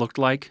faces looked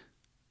like?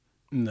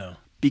 No.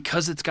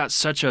 Because it's got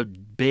such a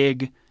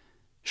big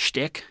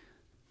shtick.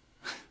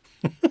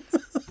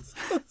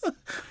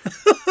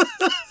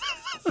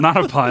 Not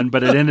a pun,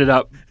 but it ended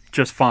up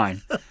just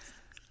fine.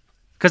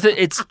 Because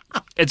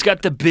it's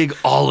got the big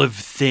olive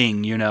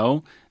thing,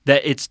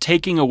 that it's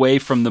taking away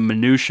from the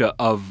minutia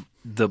of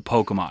the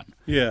Pokemon.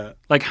 Yeah.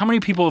 Like, how many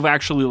people have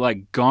actually,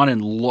 like, gone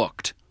and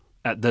looked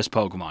at this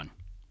Pokemon?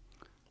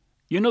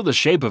 You know the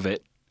shape of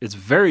it. It's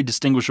very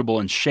distinguishable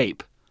in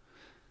shape.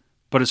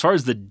 But as far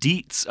as the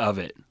deets of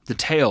it, the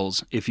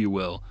tails, if you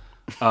will,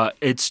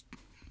 it's,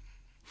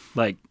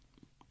 like,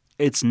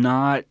 it's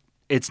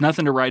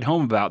nothing to write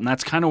home about. And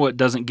that's kind of what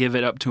doesn't give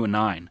it up to a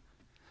 9.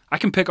 I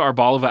can pick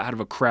Arboliva out of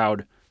a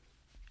crowd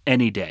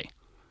any day.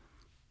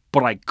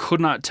 But I could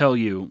not tell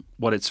you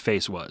what its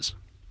face was.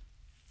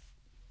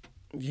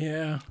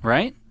 Yeah.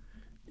 Right?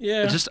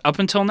 Yeah. Just up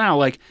until now,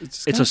 like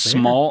It's it's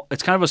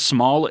kind of a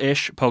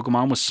small-ish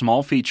Pokemon with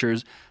small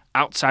features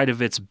outside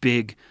of its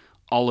big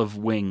olive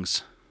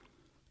wings.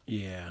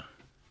 Yeah.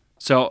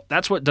 So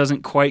that's what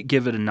doesn't quite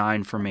give it a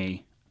 9 for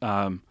me.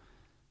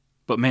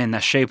 But man, the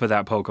shape of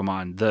that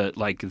Pokemon,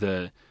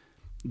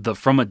 the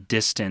from a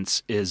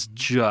distance is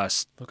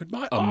just Look at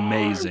my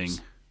amazing.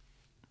 arms.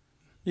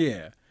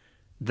 Yeah.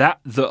 The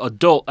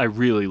adult I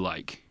really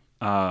like.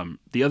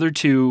 The other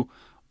two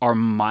are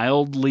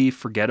mildly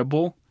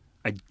forgettable.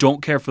 I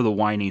don't care for the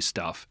whiny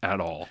stuff at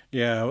all.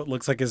 Yeah, it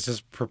looks like it's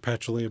just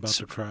perpetually about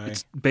to cry.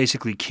 It's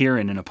basically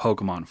Kieran in a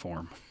Pokemon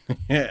form.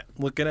 Yeah,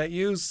 looking at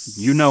you.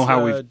 You know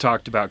how we've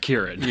talked about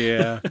Kieran.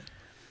 Yeah.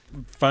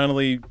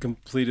 Finally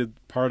completed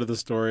part of the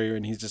story,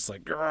 and he's just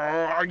like,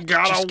 I Just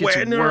gotta gets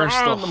win. worse the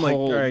I'm like,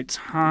 all whole right,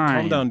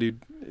 time. calm down, dude.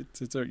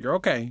 You're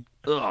okay.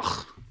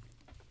 Ugh.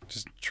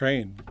 Just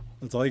train.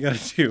 That's all you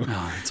gotta do.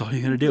 Oh, that's all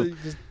you gotta do.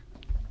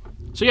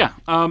 So yeah,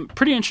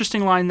 pretty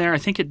interesting line there. I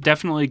think it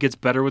definitely gets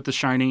better with the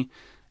shiny,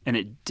 and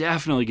it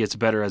definitely gets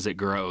better as it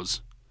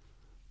grows.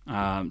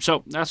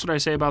 So that's what I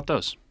say about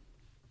those.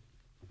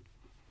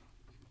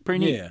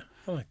 Pretty neat. Yeah,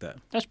 I like that.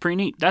 That's pretty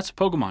neat. That's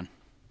Pokemon.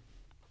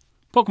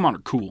 Pokemon are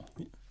cool.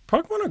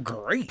 Pokemon are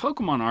great.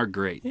 Pokemon are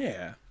great.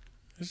 Yeah.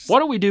 Why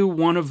don't we do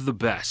one of the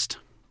best?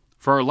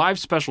 For our live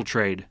special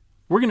trade,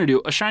 we're going to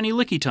do a shiny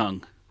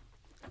Lickitung.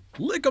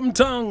 Lick 'em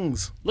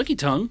tongues.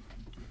 Lickitung?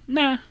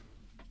 Nah,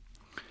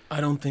 I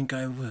don't think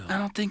I will. I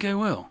don't think I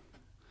will.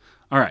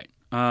 All right.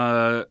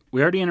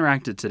 We already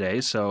interacted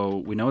today, so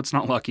we know it's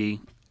not lucky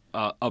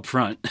up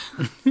front.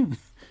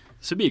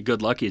 This would be a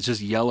good lucky. It's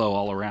just yellow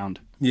all around.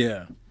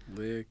 Yeah.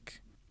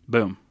 Lick.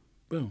 Boom.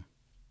 Boom.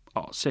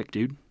 Oh, sick,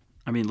 dude.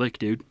 I mean, lick,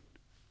 dude.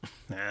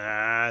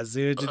 Ah,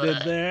 see what you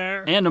did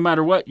there? And no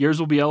matter what, yours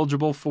will be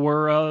eligible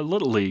for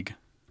Little League.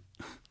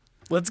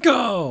 Let's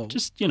go.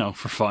 Just,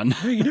 for fun.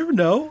 Hey, you never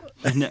know.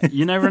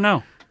 You never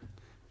know.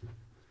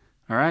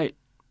 All right.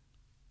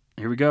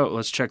 Here we go.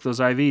 Let's check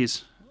those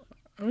IVs.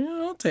 I mean,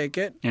 I'll take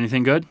it.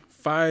 Anything good?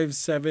 5,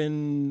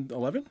 7,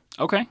 11?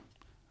 Okay.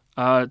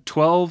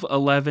 12,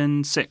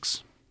 11,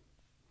 6.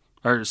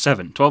 Or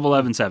 7. 12,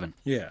 11, 7.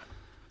 Yeah.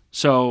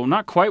 So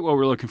not quite what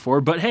we're looking for,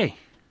 but hey,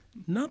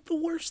 Not the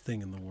worst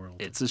thing in the world.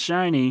 it's a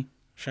shiny.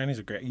 Shinies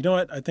are great. You know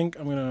what? I think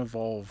I'm going to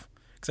evolve.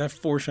 Because I have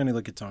 4 shiny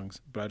Lickitungs,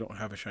 but I don't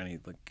have a shiny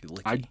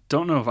Licky. I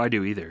don't know if I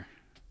do either.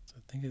 So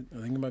I think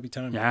it might be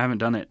time. Yeah, I haven't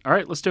done it. All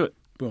right, let's do it.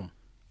 Boom.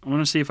 I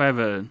want to see if I have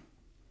a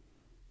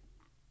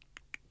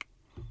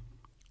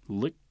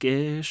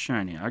Licky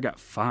shiny. I got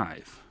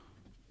 5.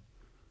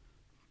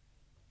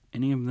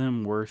 Any of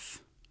them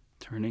worth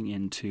turning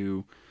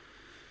into?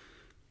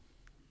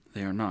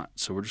 They are not.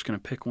 So we're just going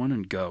to pick one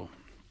and go.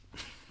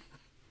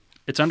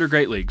 It's under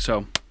Great League,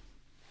 so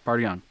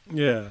party on.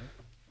 Yeah.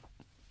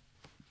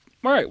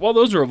 All right, while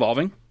those are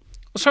evolving,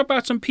 let's talk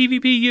about some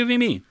PvP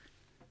UVME.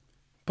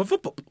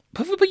 PvP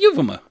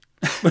UVMA.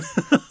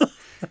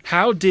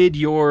 How did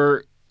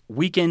your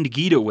weekend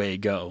getaway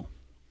go?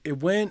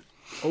 It went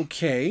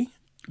okay.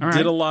 All right.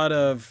 Did a lot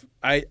of...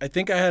 I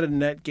think I had a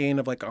net gain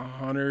of like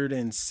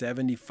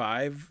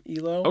 175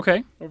 elo.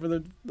 Okay. Over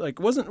the...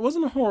 Like, wasn't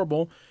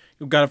horrible.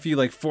 You got a few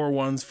like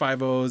 4-1s,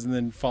 5-0s, and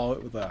then follow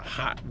it with a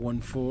hot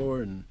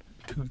 1-4 and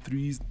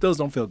 2-3s. Those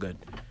don't feel good.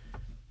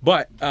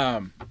 But,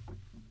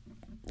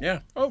 yeah.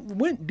 Oh,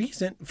 went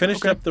decent.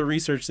 Finished up the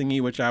research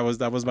thingy, which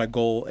that was my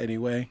goal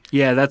anyway.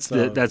 Yeah, that's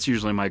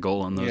usually my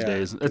goal on those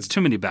days. It's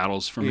too many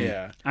battles for me.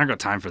 Yeah. I don't got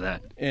time for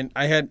that. And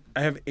I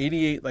have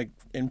 88 like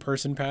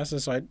in-person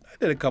passes, so I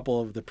did a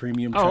couple of the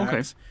premium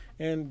tracks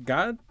and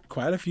got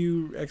quite a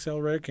few XL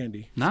rare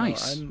candy.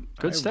 Nice. So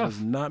Good stuff. I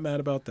was not mad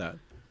about that.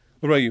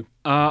 What about you?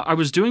 I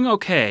was doing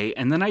okay,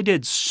 and then I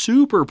did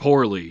super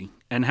poorly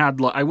and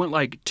I went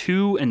like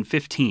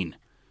 2-15.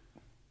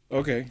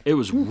 Okay. It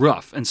was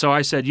rough. And so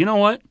I said, you know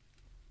what?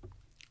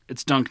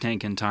 It's dunk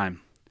tanking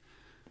time.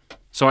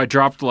 So I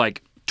dropped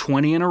like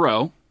 20 in a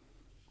row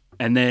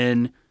and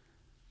then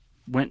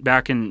went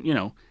back and,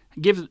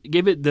 give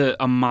it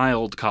a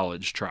mild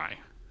college try.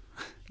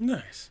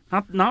 Nice.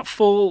 Not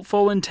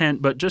full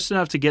intent, but just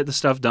enough to get the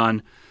stuff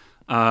done.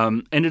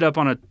 Ended up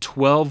on a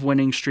 12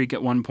 winning streak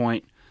at one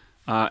point.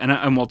 And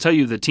I'll tell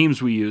you the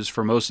teams we use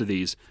for most of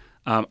these.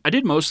 I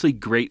did mostly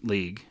Great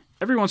League.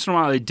 Every once in a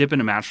while, I dip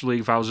into Master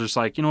League if I was just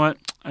like, you know what,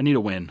 I need a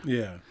win.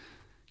 Yeah.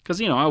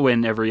 Because, I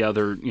win every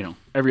other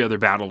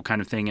battle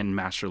kind of thing in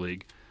Master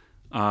League.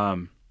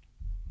 And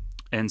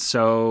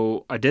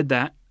so I did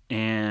that,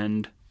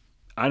 and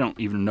I don't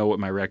even know what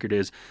my record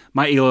is.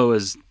 My ELO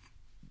is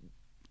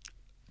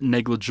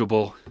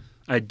negligible.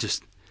 I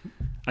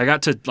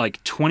got to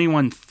like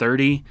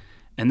 2130,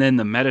 and then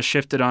the meta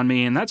shifted on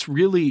me, and that's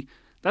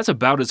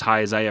about as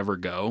high as I ever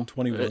go.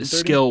 2130?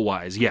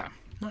 Skill-wise, yeah.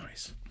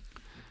 Nice.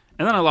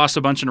 And then I lost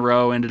a bunch in a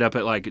row, ended up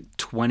at like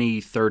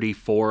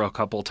 2034 a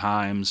couple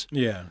times.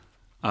 Yeah.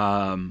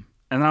 And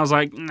I was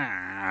like, nah,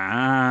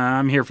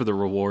 I'm here for the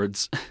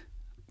rewards.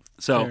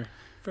 So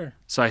Fair.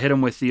 So I hit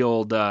him with the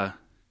old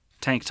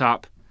tank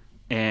top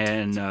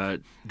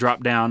and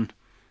dropped down,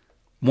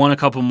 won a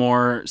couple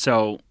more.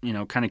 So,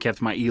 kind of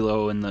kept my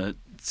ELO in the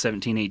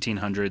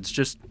 1800s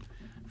just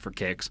for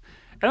kicks.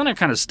 And then I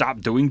kind of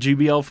stopped doing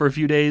GBL for a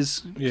few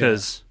days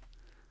because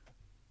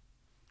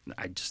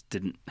I just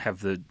didn't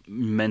have the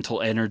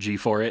mental energy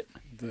for it.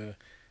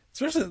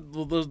 Especially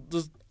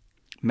the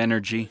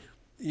Menergy.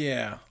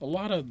 Yeah, a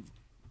lot of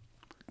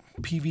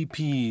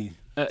PvP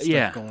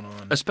stuff going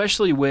on.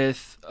 Especially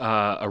with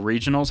a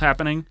regionals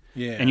happening.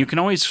 Yeah. And you can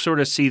always sort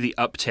of see the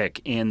uptick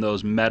in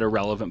those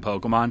meta-relevant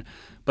Pokemon.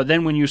 But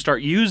then when you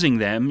start using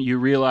them, you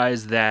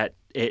realize that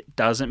it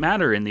doesn't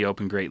matter in the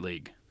Open Great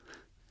League.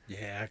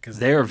 Yeah, because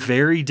they're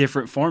very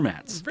different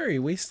formats. Very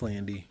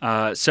wastelandy.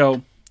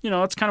 So,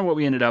 that's kind of what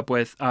we ended up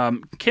with.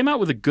 Came out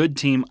with a good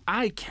team.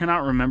 I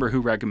cannot remember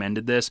who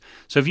recommended this.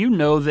 So if you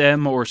know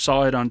them or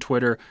saw it on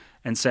Twitter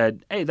and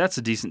said, hey, that's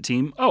a decent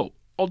team. Oh,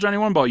 Old Johnny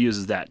One Ball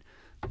uses that.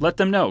 Let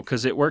them know,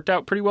 because it worked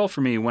out pretty well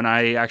for me when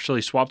I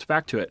actually swapped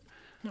back to it.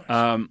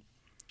 Nice.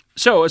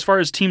 So as far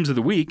as teams of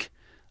the week,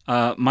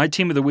 my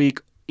team of the week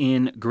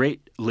in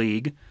Great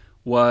League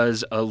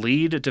was a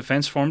lead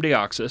defense form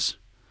Deoxys,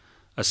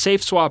 a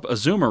safe swap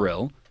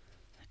Azumarill,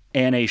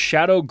 and a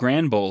Shadow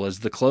Granbull as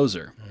the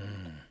closer.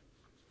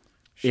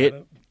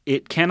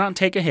 It cannot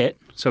take a hit,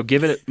 so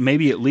give it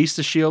maybe at least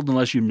a shield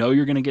unless you know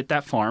you're going to get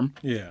that farm.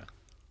 Yeah.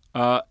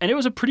 And it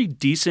was a pretty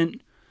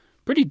decent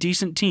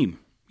team.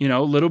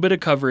 A little bit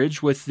of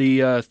coverage with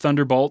the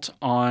Thunderbolt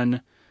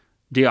on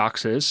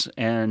Deoxys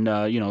and,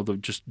 the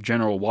just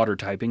general water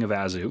typing of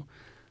Azu.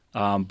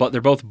 But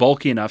they're both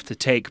bulky enough to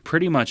take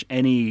pretty much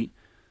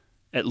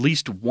at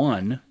least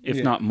one,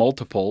 if not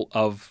multiple,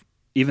 of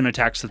even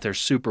attacks that they're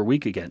super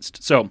weak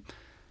against. So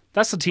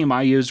that's the team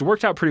I used. It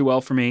worked out pretty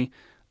well for me.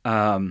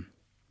 I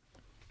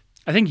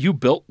think you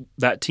built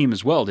that team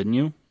as well, didn't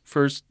you?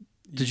 First,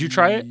 did you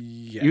try it?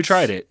 Yes. You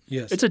tried it.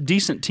 Yes. It's a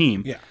decent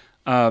team. Yeah.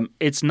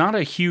 It's not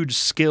a huge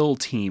skill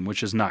team,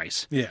 which is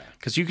nice. Yeah.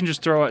 Because you can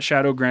just throw out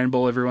Shadow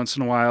Granbull every once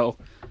in a while.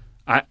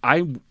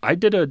 I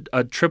did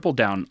a triple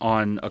down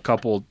on a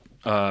couple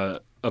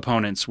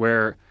opponents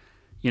where,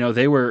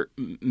 they were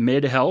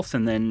mid health,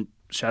 and then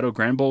Shadow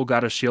Granbull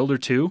got a shield or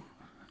two,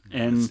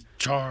 and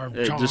charm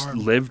just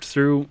lived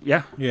through.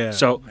 Yeah. Yeah.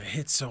 So it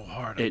hits so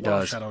hard. It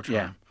does. Shadow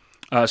charm.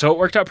 Yeah. So it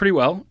worked out pretty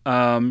well.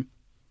 And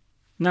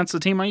that's the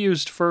team I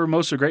used for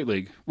most of Great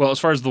League. Well, as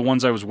far as the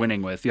ones I was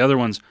winning with, the other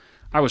ones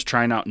I was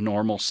trying out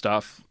normal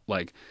stuff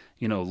like,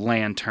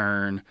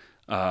 Lantern,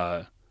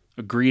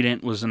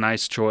 Greedent was a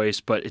nice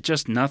choice, but it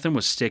just nothing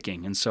was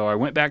sticking. And so I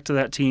went back to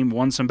that team,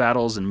 won some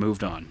battles, and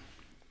moved on.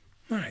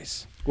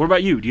 Nice. What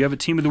about you? Do you have a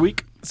team of the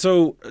week?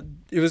 So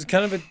it was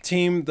kind of a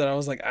team that I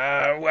was like,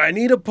 I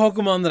need a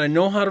Pokemon that I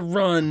know how to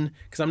run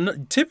because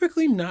I'm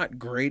typically not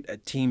great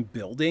at team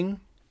building.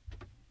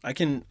 I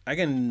can.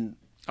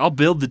 I'll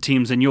build the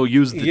teams and you'll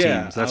use the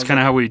teams. That's kind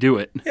of how we do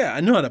it. Yeah, I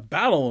know how to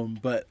battle them,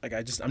 but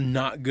I'm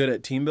not good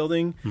at team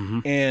building.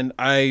 And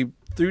I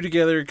threw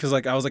together because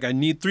I was like, I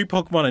need 3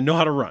 Pokemon I know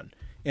how to run.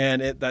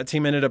 And that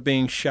team ended up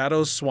being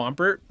Shadow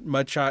Swampert,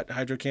 Mudshot,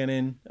 Hydro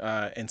Cannon,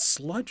 and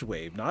Sludge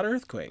Wave, not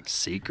Earthquake.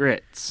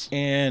 Secrets.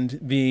 And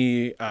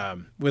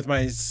with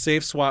my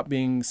safe swap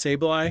being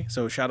Sableye,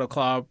 so Shadow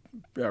Claw,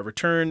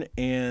 Return,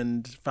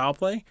 and Foul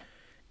Play.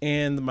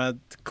 And my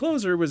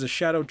closer was a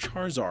Shadow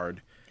Charizard.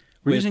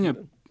 We're using a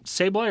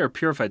Sableye or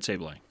Purified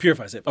Sableye?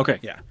 Purified Sableye. Okay.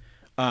 Yeah.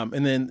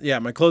 And then,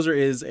 my closer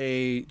is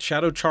a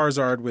Shadow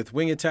Charizard with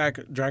Wing Attack,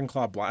 Dragon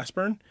Claw, Blast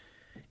Burn.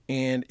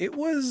 And it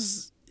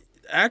was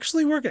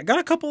actually working. Got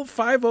a couple of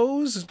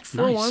 5-0s,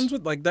 4-1s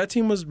with that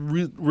team was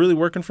really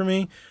working for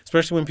me,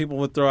 especially when people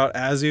would throw out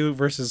Azu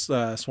versus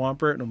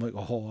Swampert, and I'm like,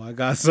 oh, I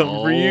got something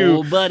for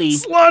you, buddy.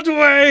 Sludge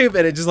Wave,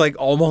 and it just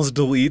almost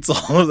deletes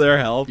all of their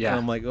health. Yeah. And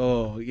I'm like,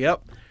 oh,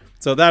 yep.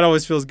 So that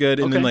always feels good.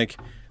 And then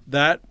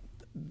that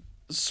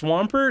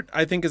Swampert,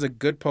 I think, is a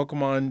good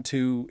Pokemon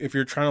to if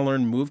you're trying to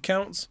learn move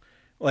counts.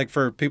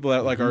 For people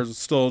that are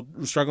still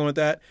struggling with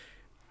that.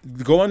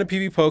 Go on to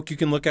PvPoke, you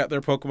can look at their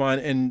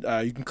Pokemon, and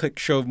you can click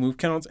Show Move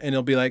Counts, and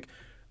it'll be like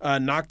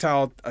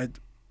Noctowl.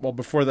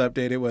 Before the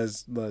update, it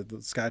was the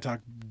Sky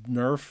Attack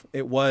nerf.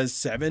 It was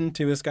 7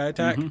 to a Sky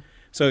Attack,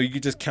 so you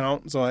could just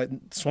count. So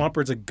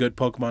Swampert's a good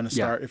Pokemon to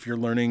start if you're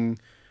learning.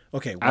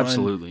 Okay,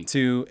 1,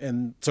 2,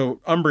 and so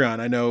Umbreon,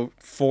 I know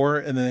 4,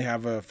 and then they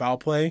have a Foul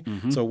Play.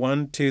 So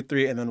 1, 2,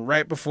 3, and then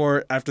right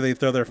after they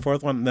throw their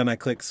 4th one, then I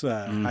click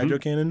Hydro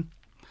Cannon.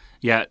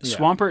 Yeah,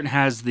 Swampert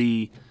has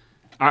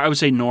I would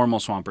say normal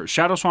Swampert.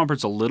 Shadow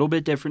Swampert's a little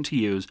bit different to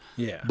use.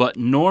 Yeah. But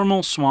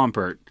normal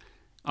Swampert,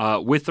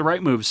 with the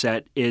right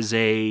moveset, is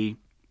a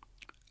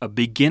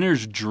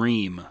beginner's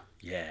dream.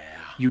 Yeah.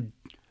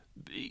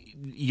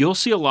 You'll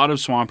see a lot of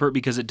Swampert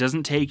because it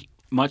doesn't take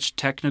much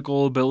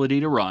technical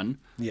ability to run.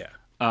 Yeah.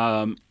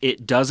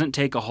 It doesn't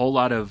take a whole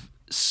lot of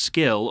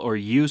skill or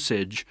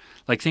usage.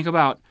 Think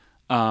about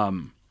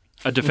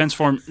a defense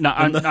form. No,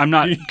 I'm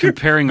not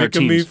comparing our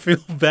teams. Making me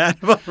feel bad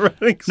about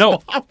running Swampert. No,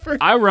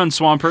 I run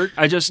Swampert.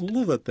 I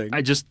love that thing.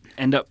 I just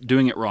end up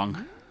doing it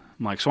wrong.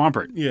 I'm like,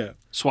 Swampert. Yeah.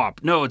 Swap.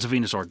 No, it's a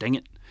Venusaur. Dang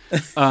it.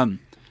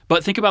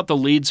 But think about the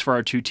leads for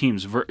our 2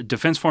 teams.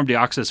 Defense form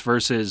Deoxys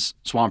versus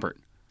Swampert.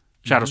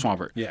 Shadow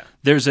Swampert. Yeah.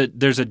 There's a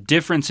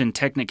difference in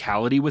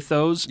technicality with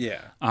those.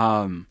 Yeah.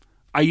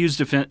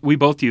 We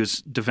both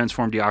use defense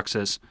form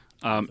Deoxys.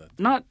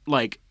 Not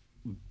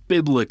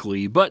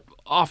biblically, but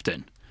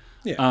often.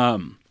 Yeah.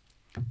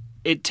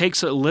 It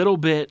takes a little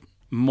bit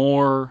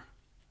more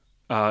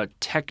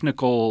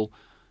technical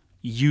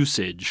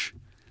usage.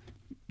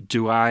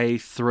 Do I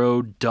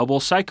throw double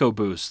Psycho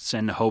Boosts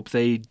and hope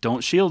they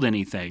don't shield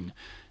anything?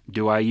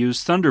 Do I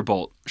use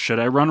Thunderbolt? Should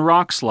I run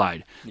Rock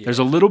Slide? Yeah. There's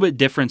a little bit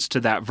difference to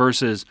that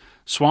versus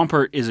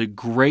Swampert is a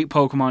great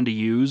Pokemon to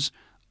use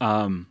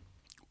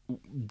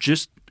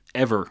just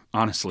ever,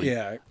 honestly.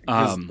 Yeah,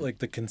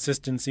 the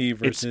consistency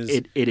versus...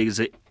 It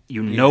is...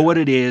 You know what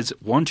it is.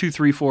 1, 2,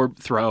 3, 4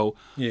 throw.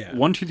 Yeah.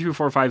 1, 2, 3,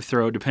 4, 5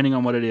 throw, depending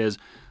on what it is.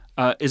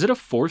 Is it a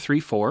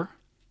 4-3-4?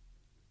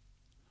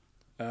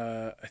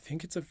 I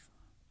think it's a...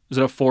 Is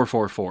it a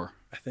 4-4-4?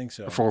 I think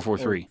so. Or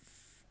 4-4-3?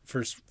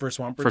 For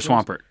Swampert? For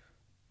Swampert.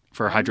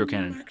 For Hydro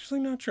Cannon. I'm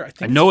actually not sure.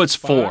 I know it's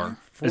 4.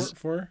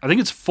 4? I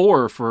think it's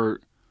 4 for...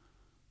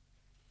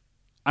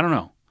 I don't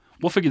know.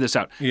 We'll figure this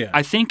out. Yeah.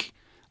 I think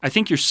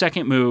your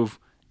second move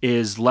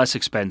is less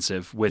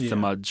expensive with the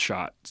mud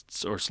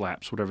shots or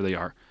slaps, whatever they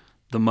are.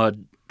 The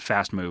mud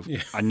fast move.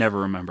 Yeah. I never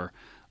remember.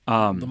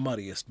 The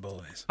muddiest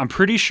boys. I'm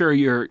pretty sure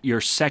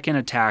your second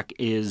attack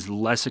is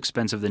less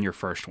expensive than your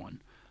first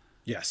one.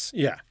 Yes.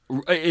 Yeah.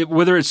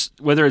 Whether it's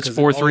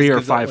 4-3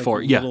 or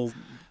 5-4.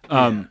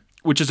 Yeah.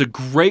 Which is a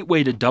great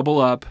way to double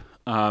up.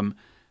 Oh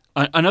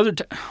my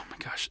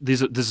gosh,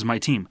 this is my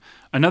team.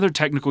 Another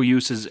technical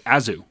use is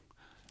Azu.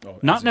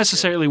 Not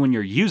necessarily when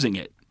you're using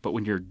it, but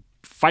when you're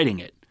fighting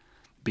it.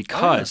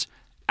 Because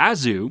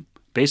Azu,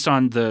 based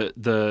on the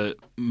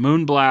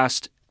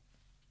Moonblast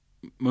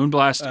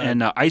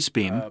and Ice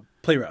Beam.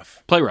 Play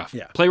Rough.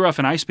 Yeah. Play Rough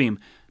and Ice Beam,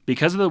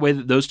 because of the way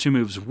that those 2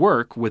 moves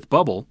work with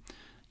Bubble,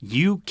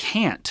 you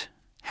can't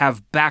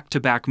have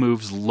back-to-back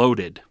moves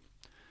loaded.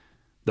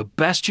 The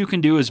best you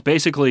can do is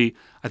basically,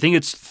 I think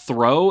it's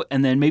throw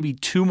and then maybe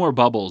 2 more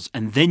bubbles,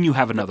 and then you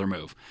have another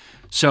move.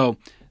 So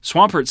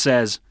Swampert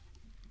says,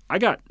 I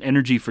got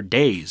energy for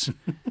days.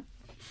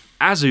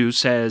 Azu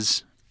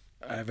says...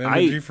 I have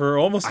energy for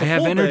almost a full day. I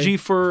have energy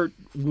for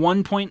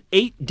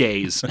 1.8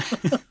 days.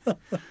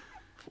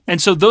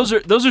 And so those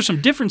are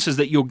some differences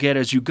that you'll get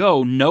as you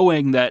go,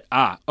 knowing that,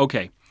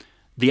 okay,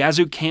 The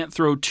Azu can't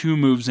throw 2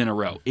 moves in a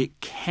row.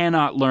 It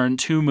cannot learn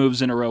 2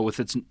 moves in a row with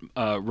its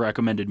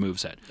recommended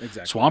moveset.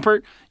 Exactly.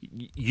 Swampert,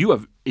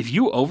 if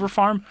you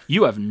overfarm,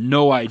 you have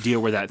no idea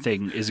where that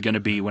thing is going to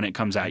be when it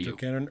comes at you.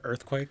 Cannon,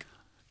 Earthquake.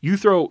 You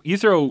throw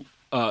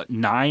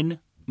 9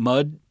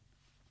 mud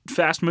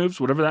fast moves,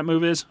 whatever that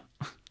move is.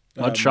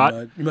 Mud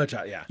shot. Mud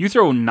shot, yeah. You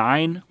throw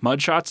 9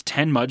 mud shots,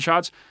 10 mud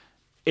shots.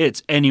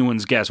 It's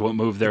anyone's guess what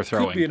move they're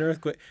throwing. Could be an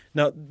Earthquake.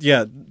 Now,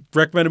 yeah,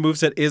 recommended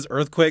moveset is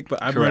Earthquake,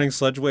 but I'm Correct. running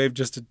Sludge Wave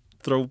just to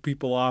throw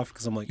people off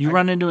because I'm like, You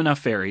run into enough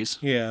fairies.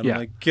 yeah, and I'm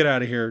like, get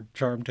out of here,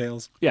 Charm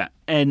Tails. Yeah,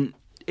 and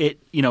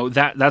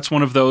that's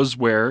one of those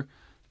where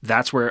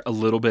that's where a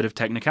little bit of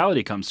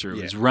technicality comes through.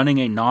 Yeah. Is running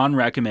a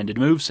non-recommended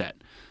moveset.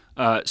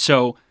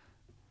 So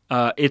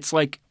it's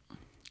like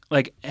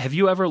have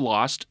you ever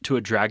lost to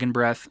a Dragon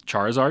Breath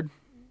Charizard?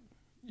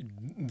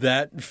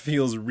 That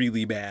feels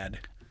really bad.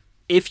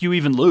 If you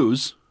even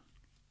lose,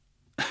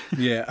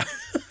 Yeah.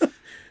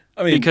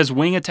 I mean, because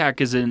Wing Attack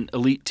is an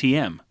elite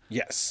TM.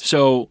 yes.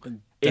 So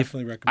if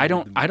Definitely I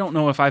recommend don't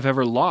know if I've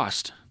ever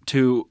lost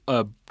to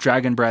a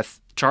Dragon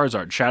Breath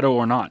Charizard, Shadow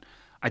or not.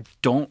 I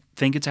don't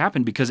think it's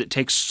happened because it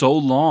takes so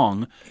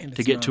long And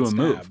to it's get to a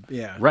move. non-stab.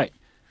 Yeah. Right.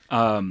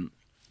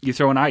 You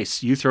throw an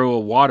ice, you throw a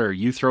water,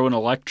 you throw an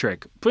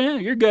electric.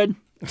 You're good.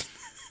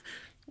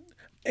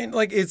 And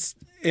like it's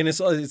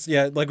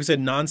yeah, like we said,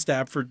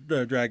 non-stab for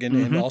Dragon,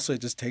 and also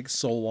it just takes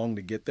so long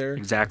to get there.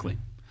 Exactly.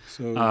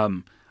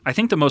 So I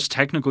think the most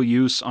technical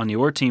use on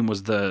your team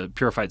was the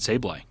Purified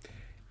Sableye.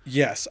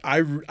 yes,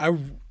 I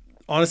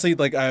honestly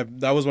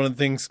that was one of the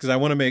things because I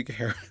want to make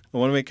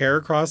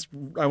Heracross.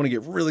 I want to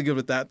get really good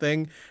with that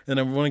thing, and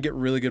I want to get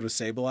really good with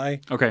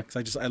Sableye Okay.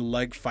 because I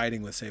like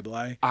fighting with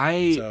Sableye.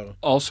 I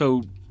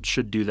also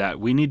should do that.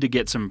 We need to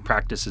get some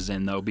practices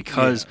in, though,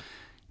 because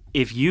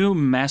if you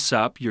mess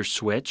up your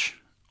switch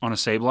on a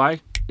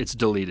Sableye, it's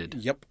deleted.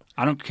 Yep.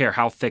 I don't care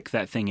how thick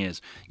that thing is.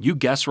 You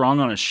guess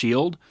wrong on a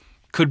shield,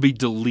 could be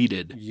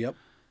deleted. Yep.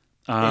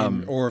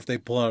 Or if they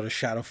pull out a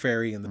Shadow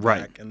Fairy in the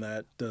Right. back, and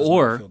that does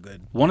not feel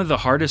good. One of the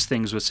hardest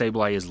things with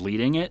Sableye is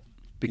leading it,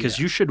 because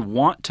you should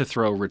want to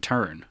throw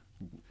return.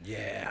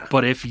 Yeah.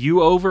 But if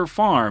you over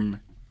farm,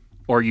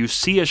 or you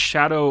see a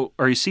Shadow,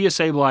 or you see a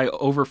Sableye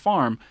over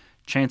farm,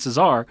 chances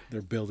are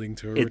They're building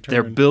to a they're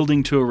return.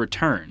 building to a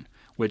return,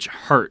 which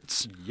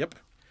hurts. Yep.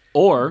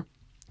 Or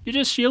you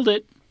just shield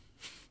it.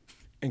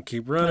 And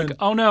keep running. Like,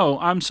 oh no,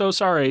 I'm so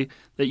sorry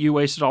that you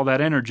wasted all that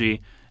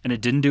energy and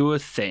it didn't do a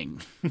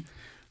thing.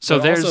 So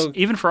But there's also-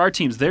 even for our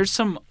teams, there's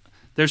some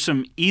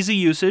easy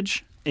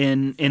usage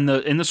in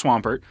the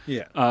Swampert.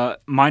 Yeah.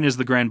 Mine is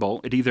the Grand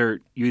Bolt. You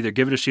either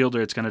give it a shield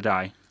or it's gonna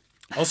die.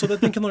 Also, that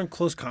thing can learn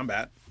close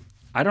combat.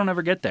 I don't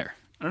ever get there.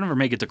 I don't ever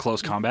make it to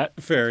close combat.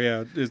 Fair,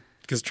 yeah.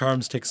 Because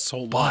Charms take so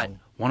long. But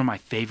one of my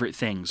favorite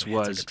things It's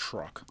was like a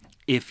truck.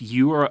 if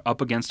you are up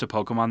against a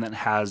Pokemon that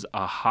has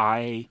a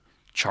high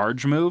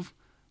charge move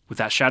with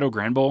that Shadow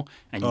Grand Bolt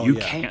and you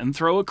yeah. can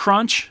throw a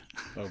crunch,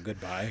 Oh,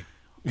 goodbye.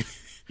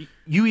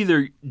 you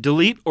either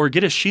delete or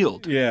get a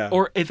shield. Yeah.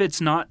 Or if it's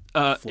not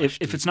Flesh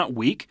if it's not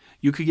weak,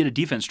 you could get a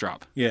defense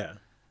drop. Yeah.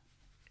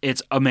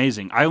 It's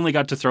amazing. I only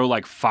got to throw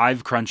like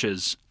 5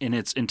 crunches in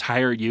its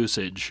entire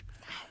usage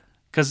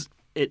because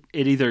it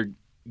either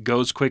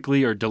goes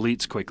quickly or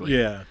deletes quickly.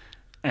 Yeah.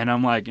 And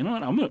I'm like, you know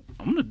what? I'm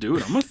gonna do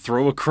it. I'm gonna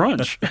throw a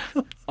crunch.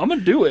 I'm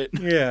gonna do it.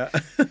 Yeah.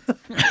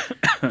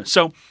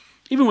 So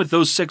even with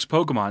those 6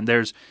 Pokemon,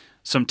 there's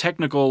some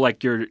technical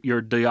like your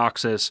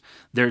Deoxys.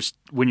 There's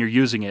when you're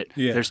using it.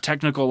 Yeah. There's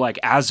technical like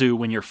Azu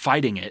when you're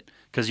fighting it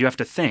because you have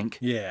to think.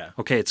 Yeah.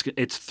 Okay,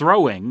 it's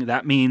throwing.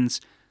 That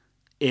means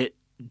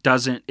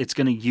it's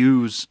going to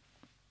use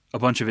a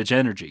bunch of its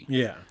energy.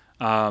 Yeah.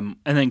 And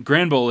then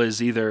Grand Bowl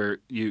is either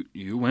you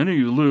win or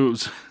you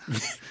lose.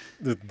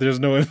 There's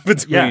no in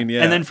between.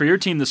 Yeah. And then for your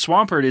team, the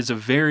Swampert is a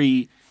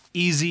very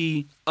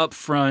easy,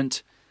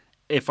 upfront.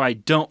 If I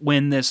don't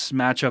win this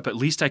matchup, at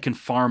least I can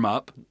farm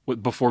up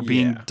before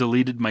being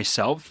deleted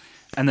myself,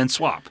 and then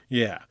swap.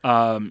 Yeah.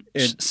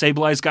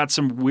 Sableye's got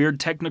some weird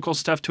technical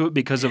stuff to it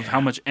because of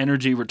how much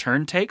energy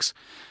return takes.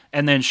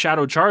 And then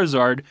Shadow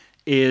Charizard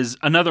is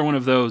another one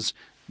of those,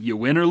 you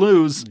win or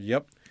lose.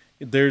 Yep.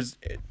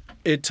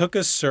 It took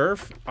a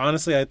surf.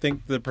 Honestly, I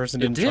think the person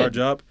didn't did. charge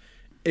up.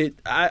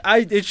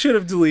 It should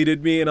have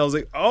deleted me, and I was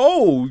like,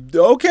 oh,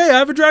 okay, I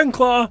have a Dragon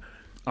Claw.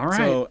 All right.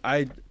 So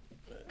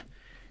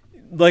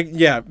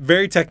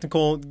very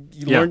technical.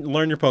 You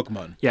learn your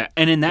Pokemon. Yeah,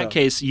 and in that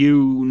case,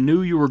 you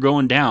knew you were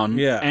going down,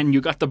 Yeah. and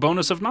you got the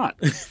bonus of not.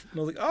 And I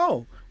was like,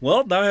 oh,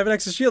 well, now I have an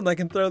extra shield, and I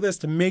can throw this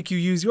to make you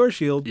use your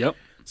shield. Yep.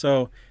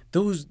 So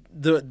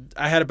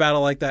I had a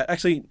battle like that.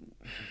 Actually,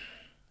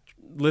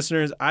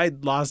 listeners, I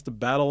lost a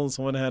battle, and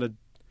someone had a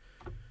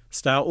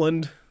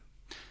Stoutland.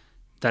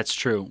 That's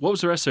true. What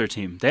was the rest of their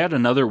team? They had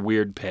another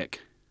weird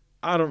pick.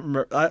 I don't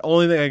remember.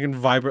 Only thing I can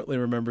vibrantly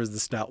remember is the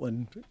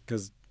Stoutland,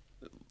 because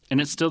And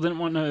it still didn't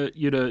want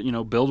you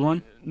to build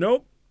one?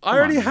 nope, I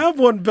already have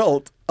one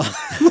built.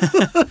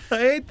 I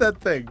hate that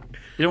thing.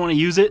 You don't want to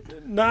use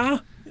it? Nah,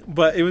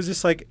 but it was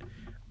just like,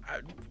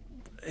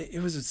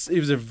 it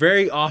was a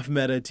very off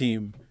meta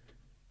team.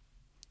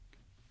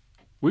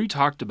 We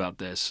talked about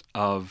this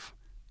of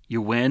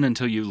you win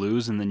until you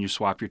lose and then you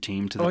swap your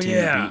team to the team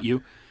yeah. that beat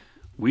you.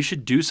 We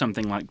should do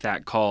something like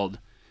that called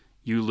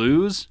you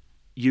lose,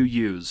 you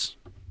use.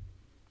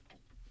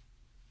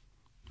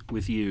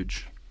 With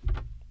huge.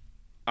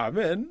 I'm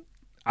in.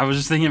 I was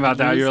just thinking about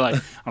that. You're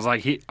like,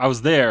 I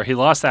was there. He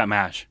lost that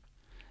match,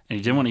 and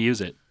he didn't want to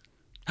use it.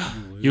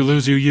 You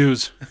lose, you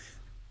use.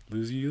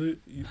 You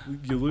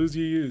lose,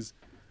 you use.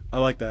 I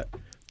like that.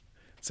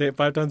 Say it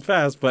 5 times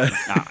fast, but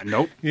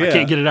nope. Yeah. I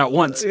can't get it out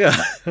once. Yeah.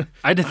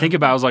 I had to think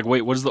about it. I was like,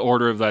 wait, what is the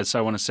order of this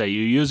I want to say?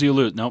 You use, you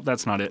lose. Nope,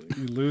 that's not it.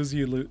 You lose,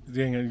 you lose.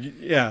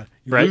 Yeah.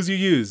 You Right? lose, you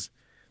use.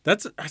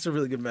 That's a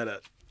really good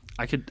meta.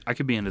 I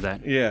could be into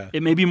that. Yeah.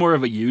 It may be more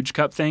of a huge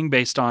cup thing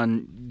based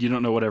on you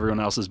don't know what everyone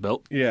else has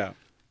built. Yeah.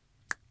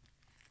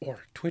 Or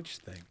a Twitch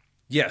thing.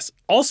 Yes.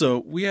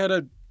 Also, we had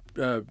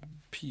a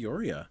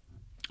Peoria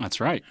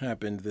That's right.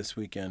 happened this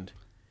weekend.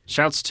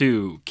 Shouts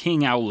to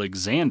King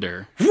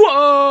Alexander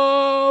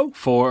Whoa!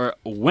 for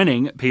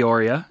winning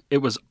Peoria. It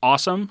was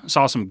awesome.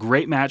 Saw some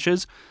great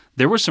matches.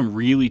 There were some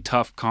really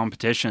tough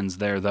competitions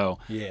there, though.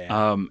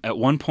 Yeah. At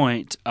one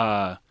point,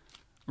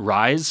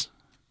 Rise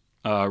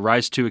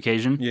to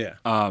Occasion. Yeah.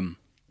 I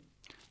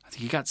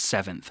think he got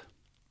 7th.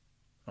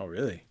 Oh,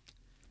 really?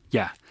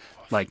 Yeah.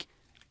 Like,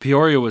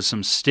 Peoria was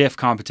some stiff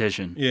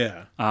competition.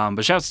 Yeah.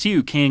 But shouts to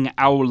you, King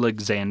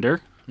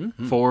Alexander,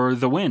 for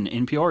the win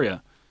in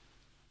Peoria.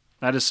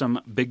 That is some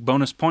big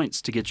bonus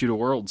points to get you to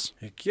Worlds.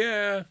 Heck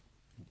yeah.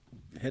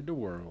 Head to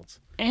Worlds.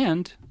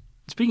 And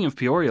speaking of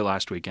Peoria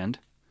last weekend,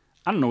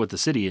 I don't know what the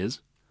city is,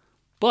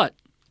 but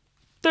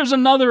there's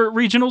another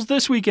regionals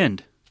this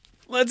weekend.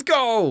 Let's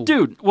go.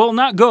 Dude, well,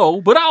 not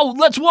go, but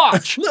let's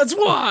watch. Let's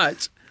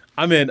watch.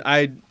 I'm in.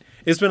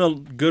 It's been a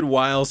good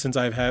while since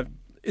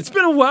it's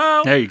been a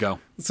while There you go.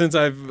 since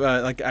I've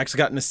actually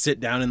gotten to sit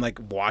down and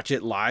watch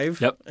it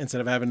live. Yep.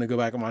 Instead of having to go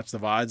back and watch the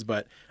VODs,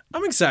 but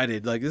I'm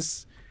excited.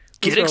 This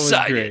Get was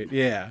excited. great.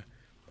 Yeah.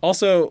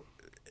 Also,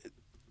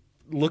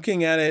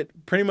 looking at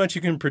it, pretty much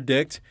you can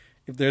predict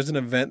if there's an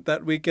event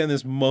that weekend,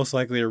 there's most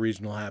likely a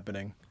regional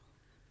happening.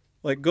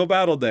 Go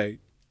Battle Day,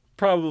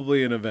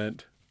 probably an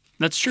event.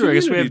 That's true. I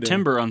guess we have Community Day.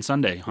 Timber on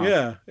Sunday, huh?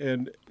 Yeah,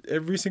 and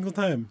every single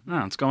time.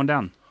 Oh, it's going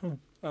down.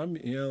 I'm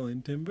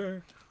yelling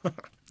timber.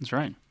 That's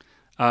right.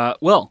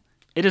 Well,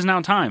 it is now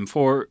time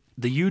for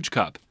the Huge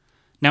Cup.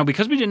 Now,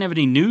 because we didn't have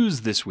any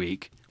news this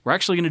week, we're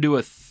actually going to do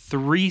a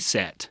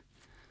 3-set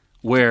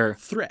where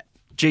Threat.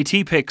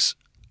 JT picks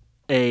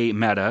a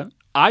meta,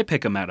 I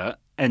pick a meta,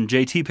 and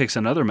JT picks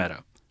another meta.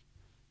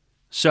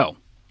 So,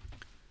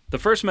 the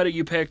first meta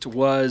you picked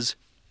was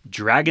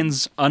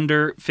Dragons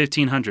under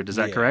 1500. Is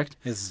that Yeah, correct?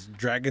 It's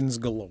dragons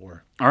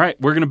galore. All right,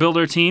 we're going to build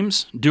our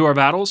teams, do our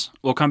battles.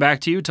 We'll come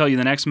back to you, tell you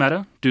the next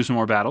meta, do some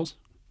more battles.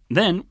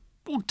 Then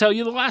we'll tell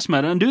you the last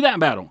meta and do that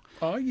battle.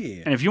 Oh,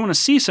 yeah. And if you want to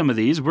see some of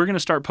these, we're going to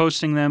start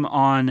posting them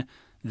on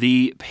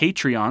the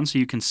Patreon so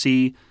you can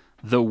see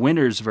the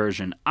winner's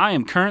version. I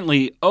am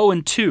currently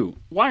 0-2.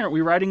 Why aren't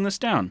we writing this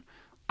down?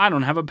 I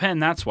don't have a pen,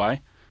 that's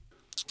why.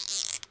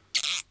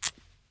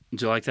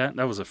 Did you like that?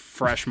 That was a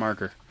fresh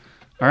marker.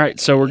 All right,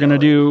 so we're going to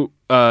do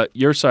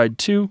your side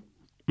 2,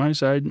 my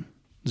side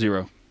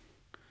 0.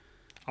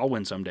 I'll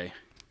win someday.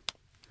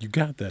 You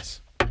got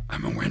this.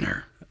 I'm a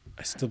winner.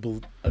 We're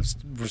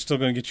still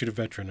going to get you to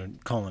veteran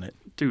and calling it.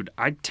 Dude,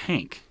 I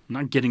tank. I'm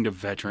not getting to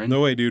veteran.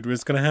 No way, dude.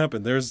 It's going to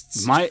happen. There's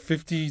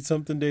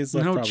 50-something days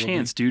left, No probably.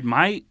 chance, dude.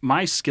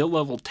 My skill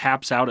level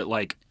taps out at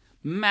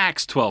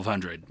max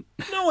 1200.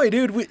 No way,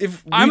 dude.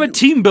 I'm a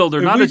team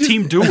builder, not a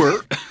team doer.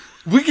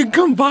 We can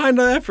combine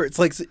the efforts.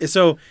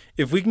 So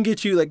if we can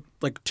get you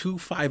like 2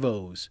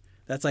 5-0s,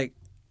 that's an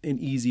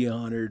easy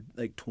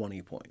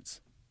 120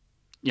 points.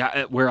 Yeah,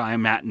 at where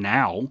I'm at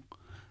now.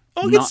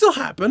 Oh, it can still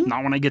happen.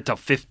 Not when I get to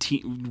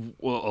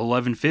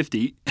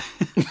 1150.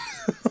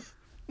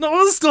 No,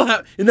 it'll still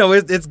happen. No,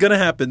 it's going to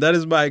happen. That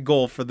is my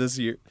goal for this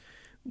year.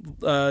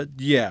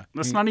 Yeah.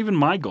 That's not even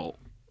my goal.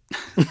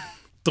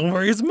 Don't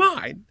worry, it's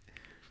mine.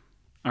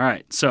 All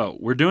right, so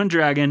we're doing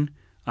Dragon.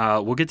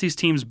 We'll get these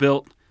teams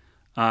built.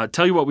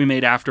 Tell you what we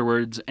made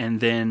afterwards, and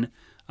then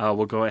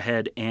we'll go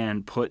ahead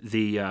and put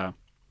the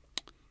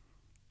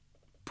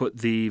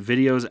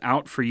videos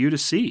out for you to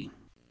see.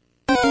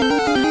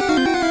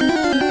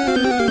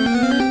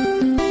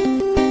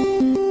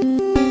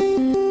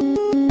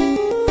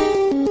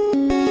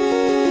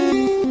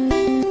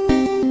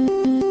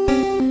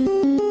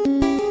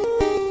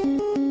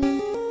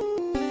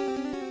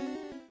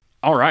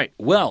 All right,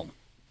 well,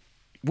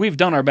 we've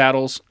done our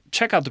battles.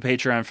 Check out the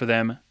Patreon for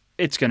them.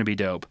 It's going to be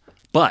dope.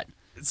 But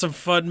Some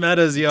fun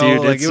metas, yo.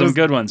 dude, it's some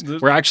good ones.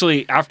 We're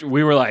actually, after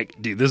we were like,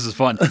 dude, this is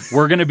fun.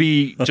 We're going to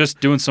be just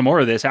doing some more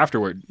of this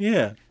afterward.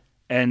 Yeah.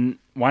 And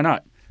why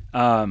not?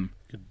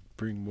 Could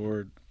bring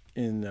more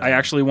in. I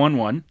actually won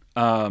one.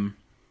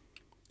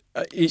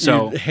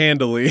 So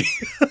handily.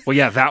 Well,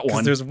 yeah, that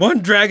one. There's one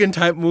dragon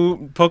type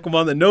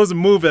Pokemon that knows a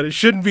move that it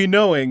shouldn't be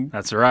knowing.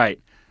 That's right.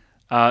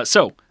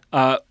 So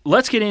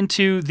let's get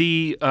into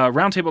the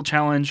Roundtable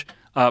Challenge.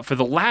 For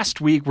the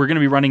last week, we're going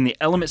to be running the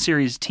Element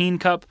Series Teen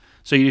Cup.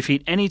 So you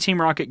defeat any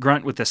Team Rocket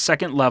grunt with the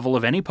second level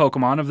of any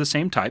Pokemon of the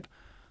same type,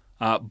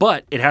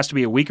 but it has to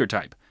be a weaker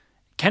type.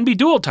 Can be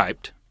dual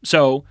typed,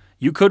 so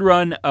you could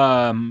run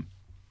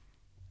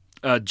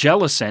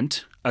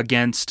Jellicent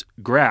against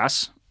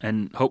Grass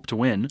and hope to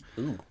win,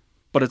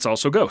 but it's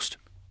also Ghost.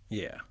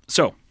 Yeah.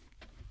 So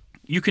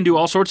you can do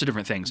all sorts of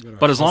different things,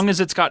 but as long as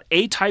it's got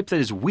a type that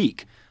is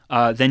weak,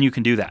 then you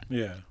can do that.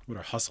 Yeah. Would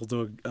a hustle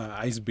to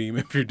Ice Beam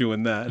if you're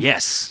doing that?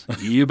 Yes,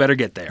 you better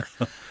get there.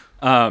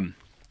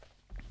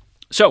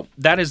 So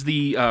that is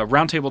the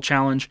Roundtable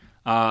Challenge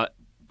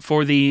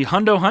for the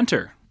Hundo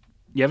Hunter.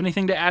 You have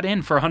anything to add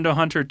in for Hundo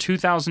Hunter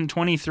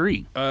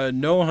 2023? No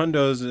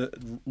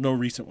Hundos, no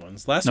recent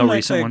ones. Last No one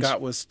recent I ones?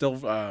 got was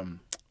still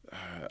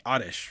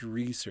Oddish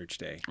Research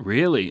Day.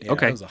 Really? Yeah,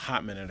 Okay. That was a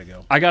hot minute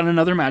ago. I got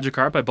another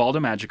Magikarp. I balled a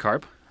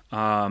Magikarp.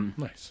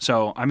 Nice.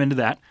 So I'm into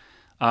that.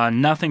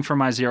 Nothing for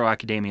My Zero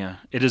Academia.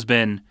 It has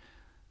been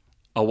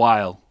a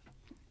while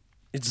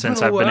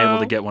since I've been able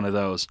to get one of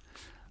those.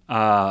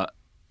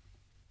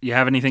 You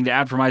have anything to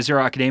add for My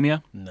Zero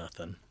Academia?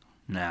 Nothing.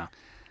 No.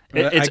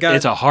 But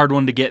It's a hard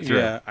one to get through.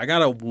 Yeah, I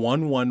got a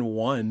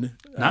 1/1/1.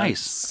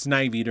 Nice.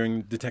 Snivy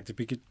during Detective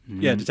Pikachu.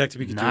 Yeah, Detective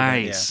Pikachu.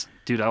 Nice.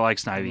 Dude, I like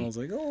Yeah. And I Snivy. was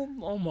like, oh,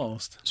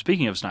 almost.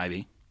 Speaking of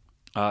Snivy,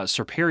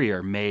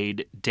 Superior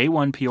made Day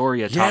 1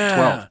 Peoria top Yeah.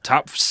 12.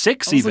 Top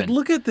 6 I was even. like,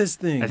 look at this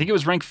thing. I think it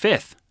was ranked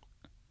 5th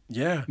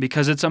Yeah.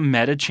 because it's a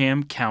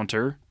Metacham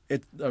counter.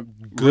 It's a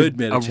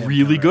good A Metacham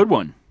really counter. good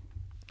one.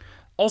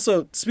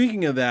 Also,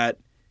 speaking of that,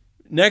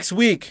 next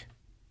week,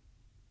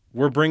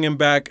 we're bringing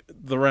back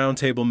the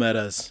roundtable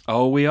metas.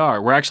 Oh, we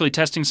are. We're actually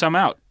testing some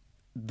out.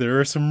 There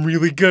are some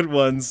really good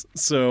ones,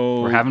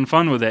 so We're having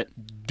fun with it.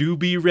 do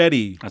be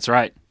ready, That's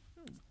right.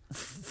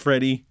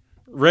 Freddy.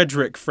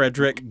 Frederick.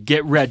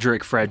 Get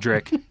Redrick,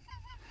 Frederick.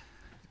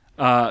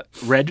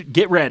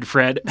 Get red,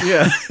 Fred.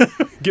 Yeah.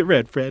 Get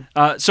red, Fred.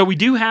 So we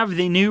do have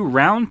the new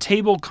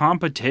roundtable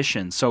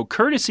competition. So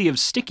courtesy of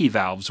Sticky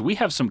Valves, we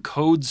have some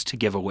codes to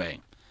give away.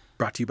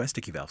 Brought to you by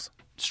Sticky Valves.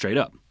 Straight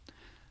up.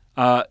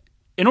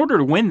 In order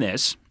to win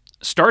this,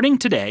 starting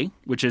today,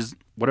 which is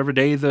whatever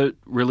day the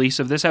release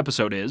of this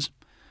episode is,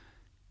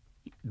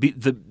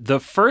 the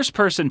first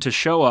person to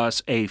show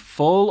us a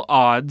full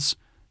odds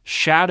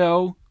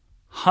Shadow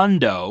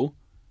Hundo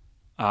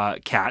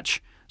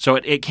catch. So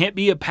it can't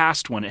be a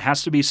past one. It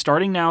has to be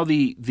starting now.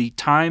 The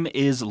time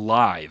is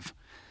live.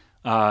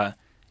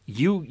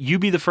 You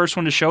be the first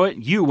one to show it.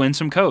 You win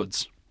some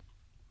codes.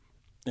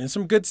 And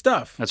some good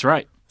stuff. That's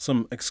right.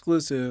 Some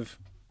exclusive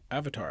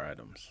avatar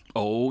items.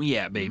 Oh,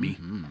 yeah, baby.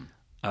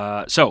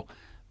 So,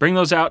 bring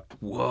those out.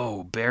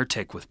 Whoa,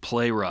 Beartic with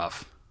Play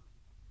Rough.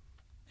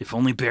 If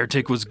only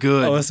Beartic was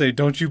good. I was say,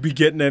 don't you be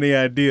getting any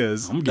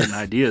ideas. I'm getting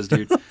ideas,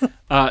 dude.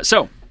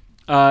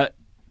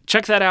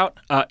 Check that out.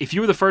 If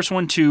you were the first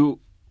one to,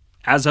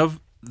 as of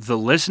the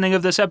listening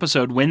of this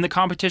episode, when the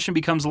competition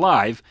becomes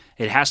live,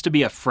 it has to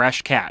be a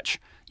fresh catch.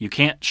 You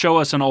can't show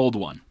us an old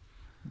one.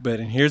 But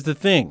and here's the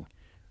thing.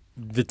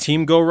 The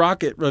Team Go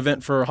Rocket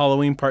event for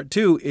Halloween Part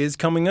 2 is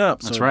coming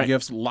up. That's so right. you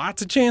have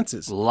lots of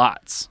chances.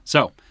 Lots.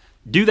 So,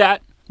 do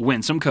that.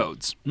 Win some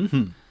codes.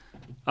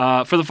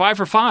 For the 5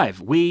 for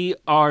 5, we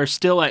are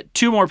still at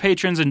 2 more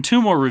patrons and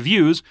 2 more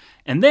reviews,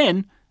 and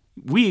then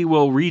we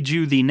will read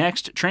you the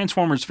next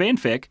Transformers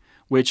fanfic,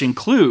 which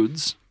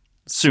includes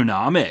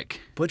Tsunamic.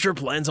 Put your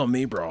plans on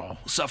me, bro.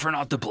 Suffer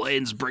not the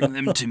planes, bring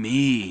them to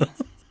me.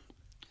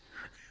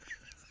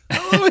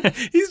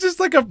 He's just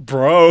like a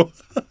bro.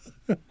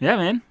 Yeah,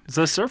 man. It's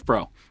a surf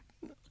bro.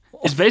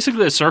 It's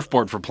basically a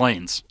surfboard for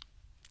planes.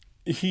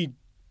 I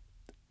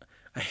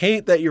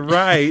hate that you're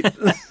right.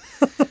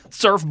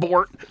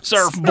 Surfboard.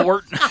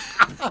 Surfboard.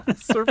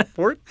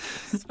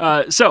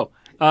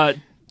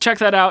 Check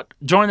that out.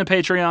 Join the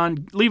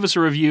Patreon. Leave us a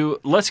review.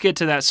 Let's get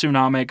to that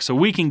Tsunamic so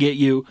we can get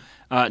you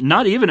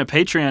not even a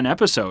Patreon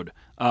episode.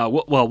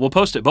 We'll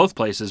post it both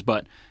places,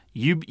 but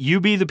you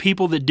be the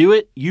people that do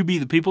it. You be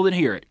the people that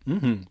hear it.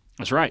 Mm-hmm.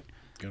 That's right.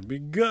 Gonna be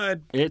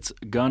good. It's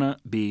gonna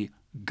be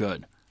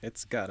good.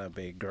 It's gotta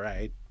be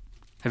great.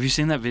 Have you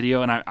seen that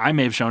video? And I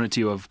may have shown it to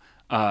you of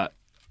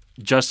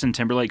Justin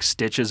Timberlake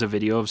stitches a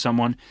video of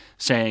someone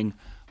saying,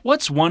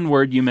 "What's one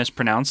word you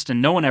mispronounced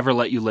and no one ever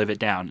let you live it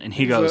down?" And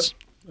he goes,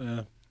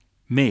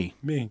 "Me."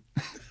 Me.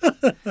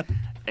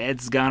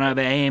 It's gonna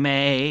be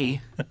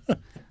me.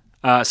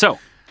 So,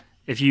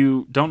 if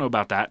you don't know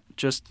about that,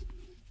 just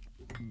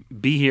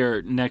be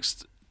here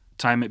next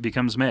time it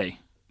becomes May.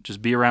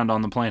 Just be around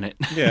on the planet.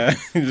 Yeah.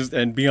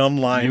 and be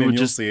online and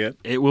you'll see it.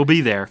 It will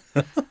be there.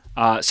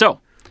 So,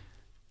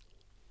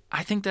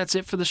 I think that's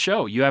it for the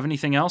show. You have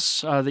anything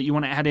else that you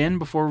want to add in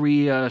before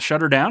we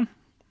shut her down?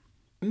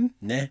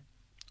 Nah.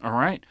 All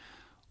right.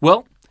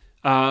 Well,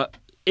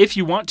 if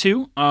you want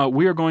to,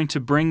 we are going to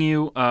bring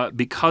you,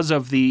 because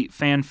of the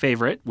fan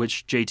favorite,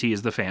 which JT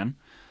is the fan.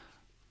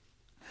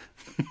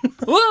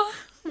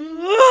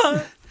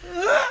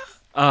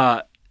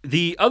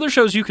 The other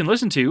shows you can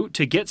listen to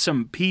get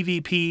some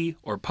PvP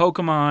or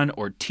Pokemon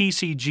or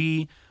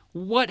TCG,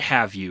 what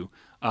have you.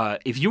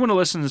 If you want to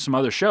listen to some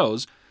other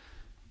shows,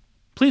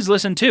 please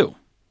listen to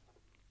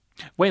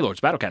Wailords,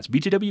 Battlecats,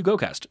 BTW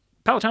GoCast,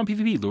 Palatown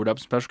PvP, Lured Up,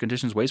 Special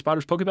Conditions, Way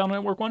Spotters, Pokeball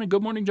Network 1, and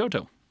Good Morning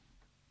Johto.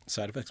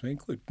 Side effects may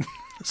include.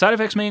 Side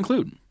effects may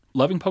include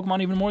loving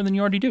Pokemon even more than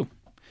you already do.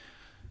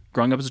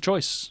 Growing up is a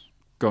choice.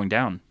 Growing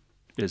down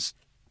is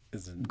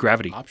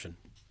gravity. Option.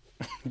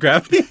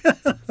 Gravity?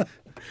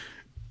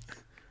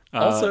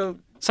 Also,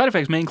 side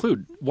effects may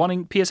include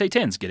wanting PSA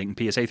 10s, getting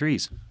PSA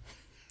 3s.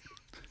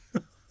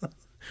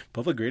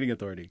 Public Grading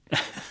Authority.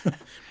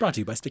 Brought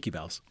to you by Sticky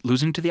Valves.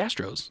 Losing to the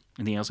Astros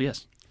in the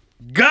LCS.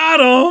 Got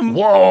him!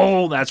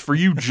 Whoa, that's for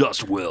you,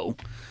 Just Will.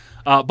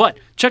 But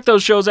check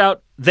those shows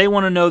out. They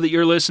want to know that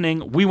you're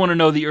listening. We want to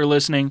know that you're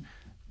listening.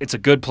 It's a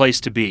good place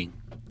to be.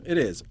 It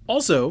is.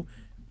 Also,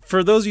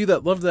 for those of you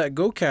that love that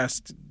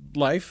GoCast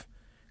life,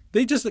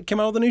 they just came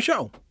out with a new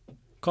show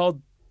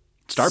called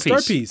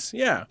Starpiece.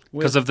 Yeah.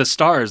 Because of the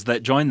stars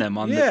that joined them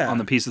on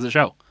the piece of the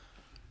show.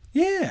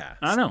 Yeah.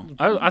 I know.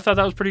 I thought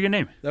that was a pretty good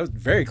name. That was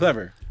very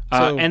clever.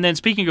 And then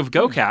speaking of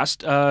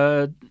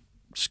GoCast,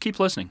 just keep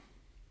listening.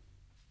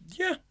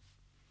 Yeah.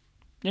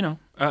 You know,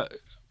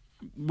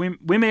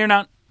 we may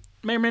or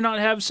may not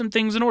have some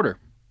things in order.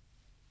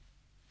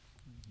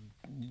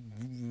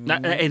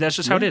 Hey, that's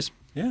just how it is.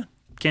 Yeah.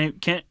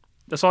 Can't.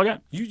 That's all I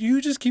got. You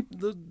just keep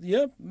the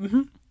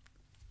Mm-hmm.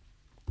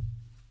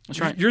 That's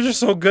right. You're just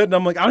so good, and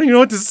I'm like, I don't even know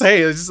what to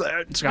say. It's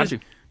got you.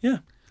 Yeah.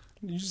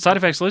 Side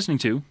effects listening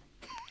to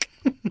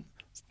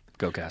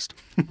GoCast.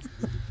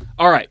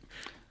 All right.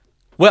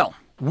 Well,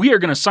 we are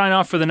going to sign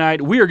off for the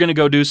night. We are going to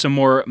go do some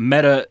more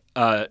meta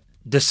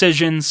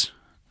decisions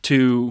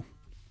to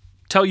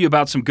tell you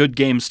about some good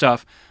game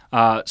stuff.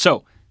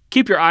 So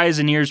keep your eyes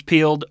and ears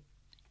peeled,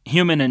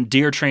 human and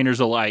deer trainers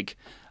alike.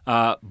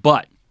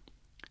 But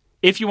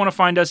if you want to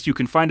find us, you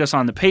can find us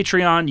on the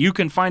Patreon. You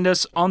can find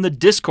us on the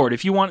Discord.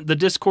 If you want the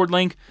Discord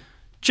link,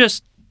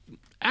 just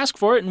ask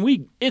for it,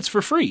 and it's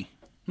for free.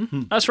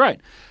 Mm-hmm. That's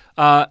right.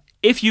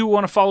 If you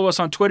want to follow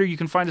us on Twitter, you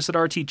can find us at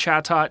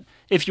RTChatot.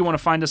 If you want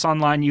to find us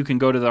online, you can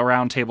go to the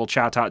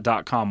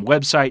roundtablechatot.com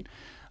website.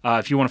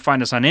 If you want to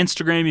find us on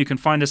Instagram, you can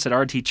find us at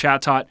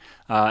RTChatot.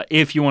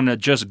 If you want to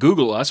just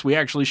Google us, we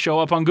actually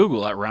show up on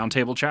Google at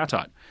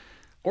RoundtableChatot.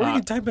 Or you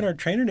can type in our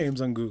trainer names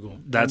on Google.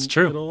 That's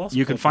true.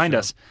 You can find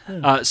us.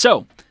 Yeah.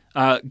 So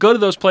go to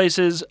those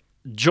places.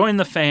 Join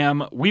the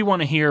fam. We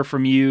want to hear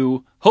from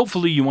you.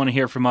 Hopefully you want to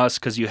hear from us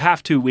because you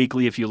have to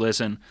weekly if you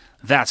listen.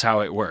 That's how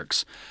it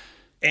works.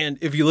 And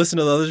if you listen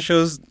to the other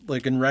shows,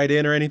 like and write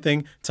in or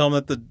anything, tell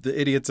them that the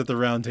idiots at the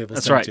round table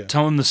That's sent right. you.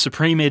 Tell them the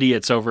supreme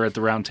idiots over at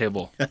the round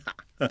table.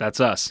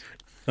 That's us.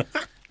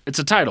 It's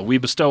a title we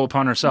bestow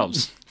upon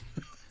ourselves.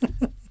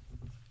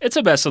 It's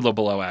a best of the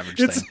below average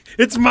thing.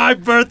 It's my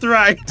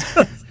birthright.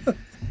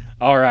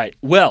 All right.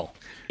 Well,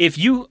 if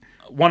you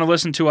want to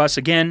listen to us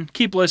again,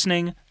 keep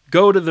listening.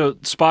 Go to the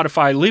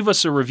Spotify, leave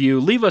us a review,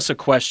 leave us a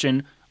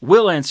question.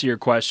 We'll answer your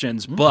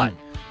questions. Mm-hmm. But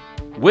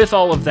with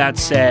all of that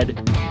said,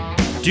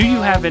 do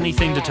you have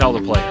anything to tell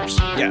the players?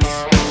 Yes.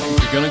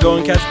 If you're going to go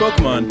and catch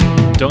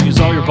Pokemon, don't use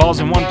all your balls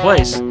in one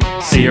place.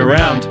 See you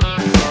around.